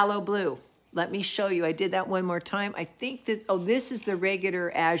straight phthalo blue. Let me show you. I did that one more time. I think that, oh, this is the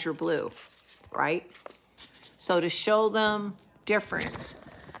regular azure blue, right? So to show them difference,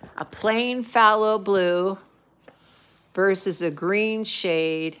 a plain phthalo blue versus a green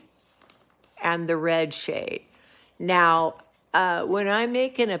shade and the red shade. Now, when I'm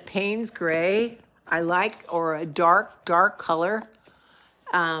making a Payne's gray, I like, or a dark color.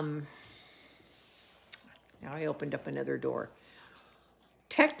 Now I opened up another door.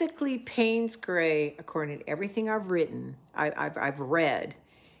 Technically, Payne's gray, according to everything I've written, I've read,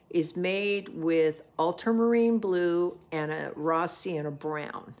 is made with ultramarine blue and a raw sienna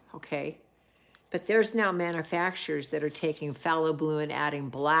brown, okay? But there's now manufacturers that are taking phthalo blue and adding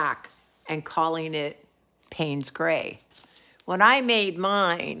black and calling it Payne's gray. When I made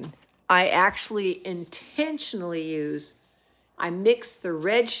mine, I actually intentionally I mixed the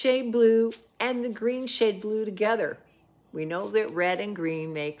red shade blue and the green shade blue together. We know that red and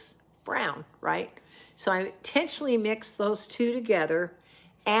green makes brown, right? So I intentionally mixed those two together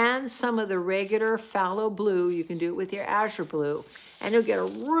and some of the regular phthalo blue. You can do it with your azure blue, and you'll get a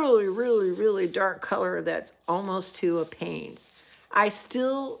really, really, really dark color that's almost to a Payne's. I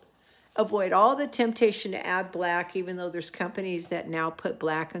still avoid all the temptation to add black, even though there's companies that now put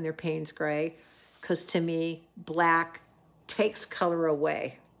black in their Payne's gray, because to me, black takes color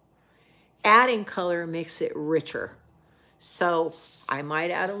away. Adding color makes it richer. So I might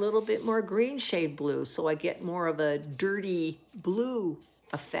add a little bit more green shade blue so I get more of a dirty blue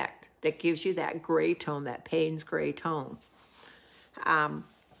effect that gives you that gray tone, that Payne's gray tone.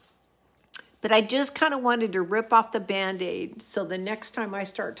 But I just kind of wanted to rip off the Band-Aid so the next time I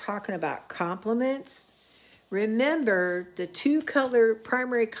start talking about complements, remember the two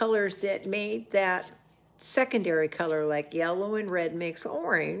primary colors that made that secondary color, like yellow and red makes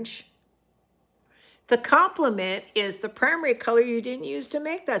orange. The complement is the primary color you didn't use to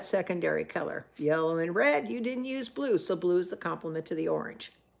make that secondary color. Yellow and red, you didn't use blue, so blue is the complement to the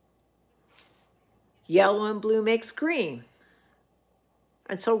orange. Yellow and blue makes green.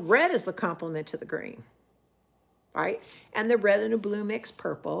 And so red is the complement to the green, right? And the red and the blue makes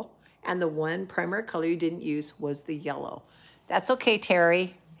purple, and the one primary color you didn't use was the yellow. That's okay,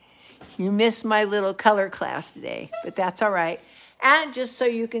 Terry. You missed my little color class today, but that's all right. And just so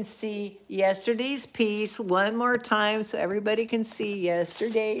you can see yesterday's piece one more time so everybody can see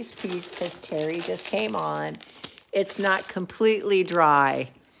yesterday's piece because Terry just came on. It's not completely dry,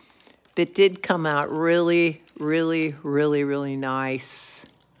 but did come out really, really, really, really nice.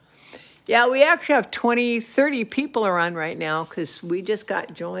 Yeah, we actually have 20, 30 people around right now because we just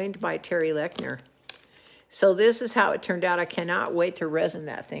got joined by Terry Lechner. So this is how it turned out. I cannot wait to resin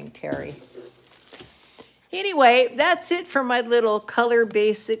that thing, Terry. Anyway, that's it for my little color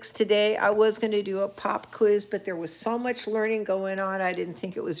basics today. I was going to do a pop quiz, but there was so much learning going on. I didn't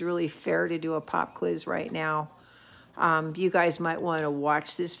think it was really fair to do a pop quiz right now. You guys might want to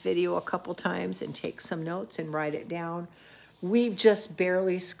watch this video a couple times and take some notes and write it down. We've just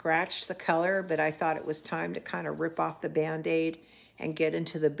barely scratched the color, but I thought it was time to kind of rip off the Band-Aid and get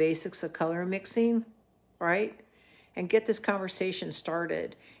into the basics of color mixing, right? And get this conversation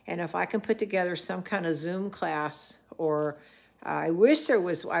started. And if I can put together some kind of Zoom class, or I wish the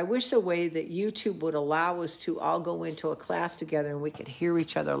way that YouTube would allow us to all go into a class together and we could hear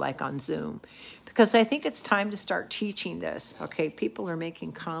each other like on Zoom. Because I think it's time to start teaching this. Okay, people are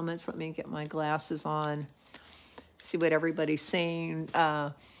making comments. Let me get my glasses on. See what everybody's saying.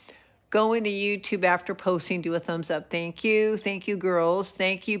 Go into YouTube after posting, do a thumbs up. Thank you. Thank you, girls.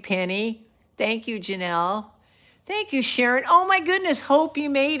 Thank you, Penny. Thank you, Janelle. Thank you, Sharon. Oh my goodness, Hope, you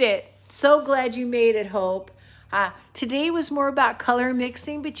made it. So glad you made it, Hope. Today was more about color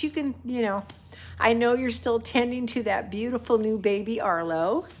mixing, but you can, I know you're still tending to that beautiful new baby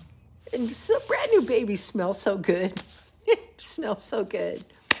Arlo. And so brand new babies smell so good. Smells so good.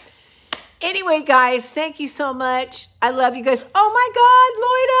 Anyway, guys, thank you so much. I love you guys. Oh my God,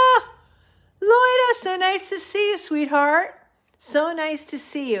 Loida, so nice to see you, sweetheart. So nice to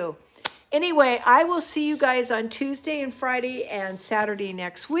see you. Anyway, I will see you guys on Tuesday and Friday and Saturday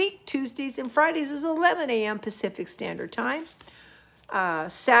next week. Tuesdays and Fridays is 11 a.m. Pacific Standard Time.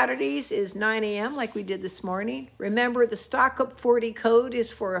 Saturdays is 9 a.m. like we did this morning. Remember, the Stock Up 40 code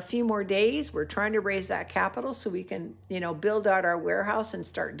is for a few more days. We're trying to raise that capital so we can, build out our warehouse and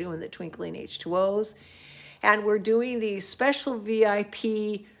start doing the twinkling H2Os. And we're doing these special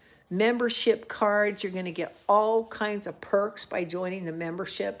VIP membership cards. You're going to get all kinds of perks by joining the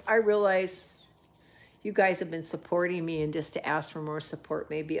membership. I realize you guys have been supporting me, and just to ask for more support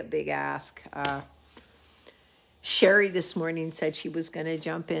may be a big ask. Sherry this morning said she was going to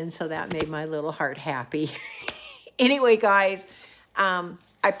jump in, so that made my little heart happy. Anyway, guys, I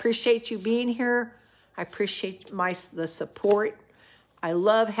appreciate you being here. I appreciate the support. I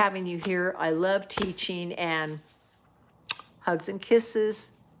love having you here. I love teaching, and hugs and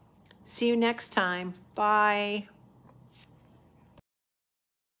kisses. See you next time. Bye.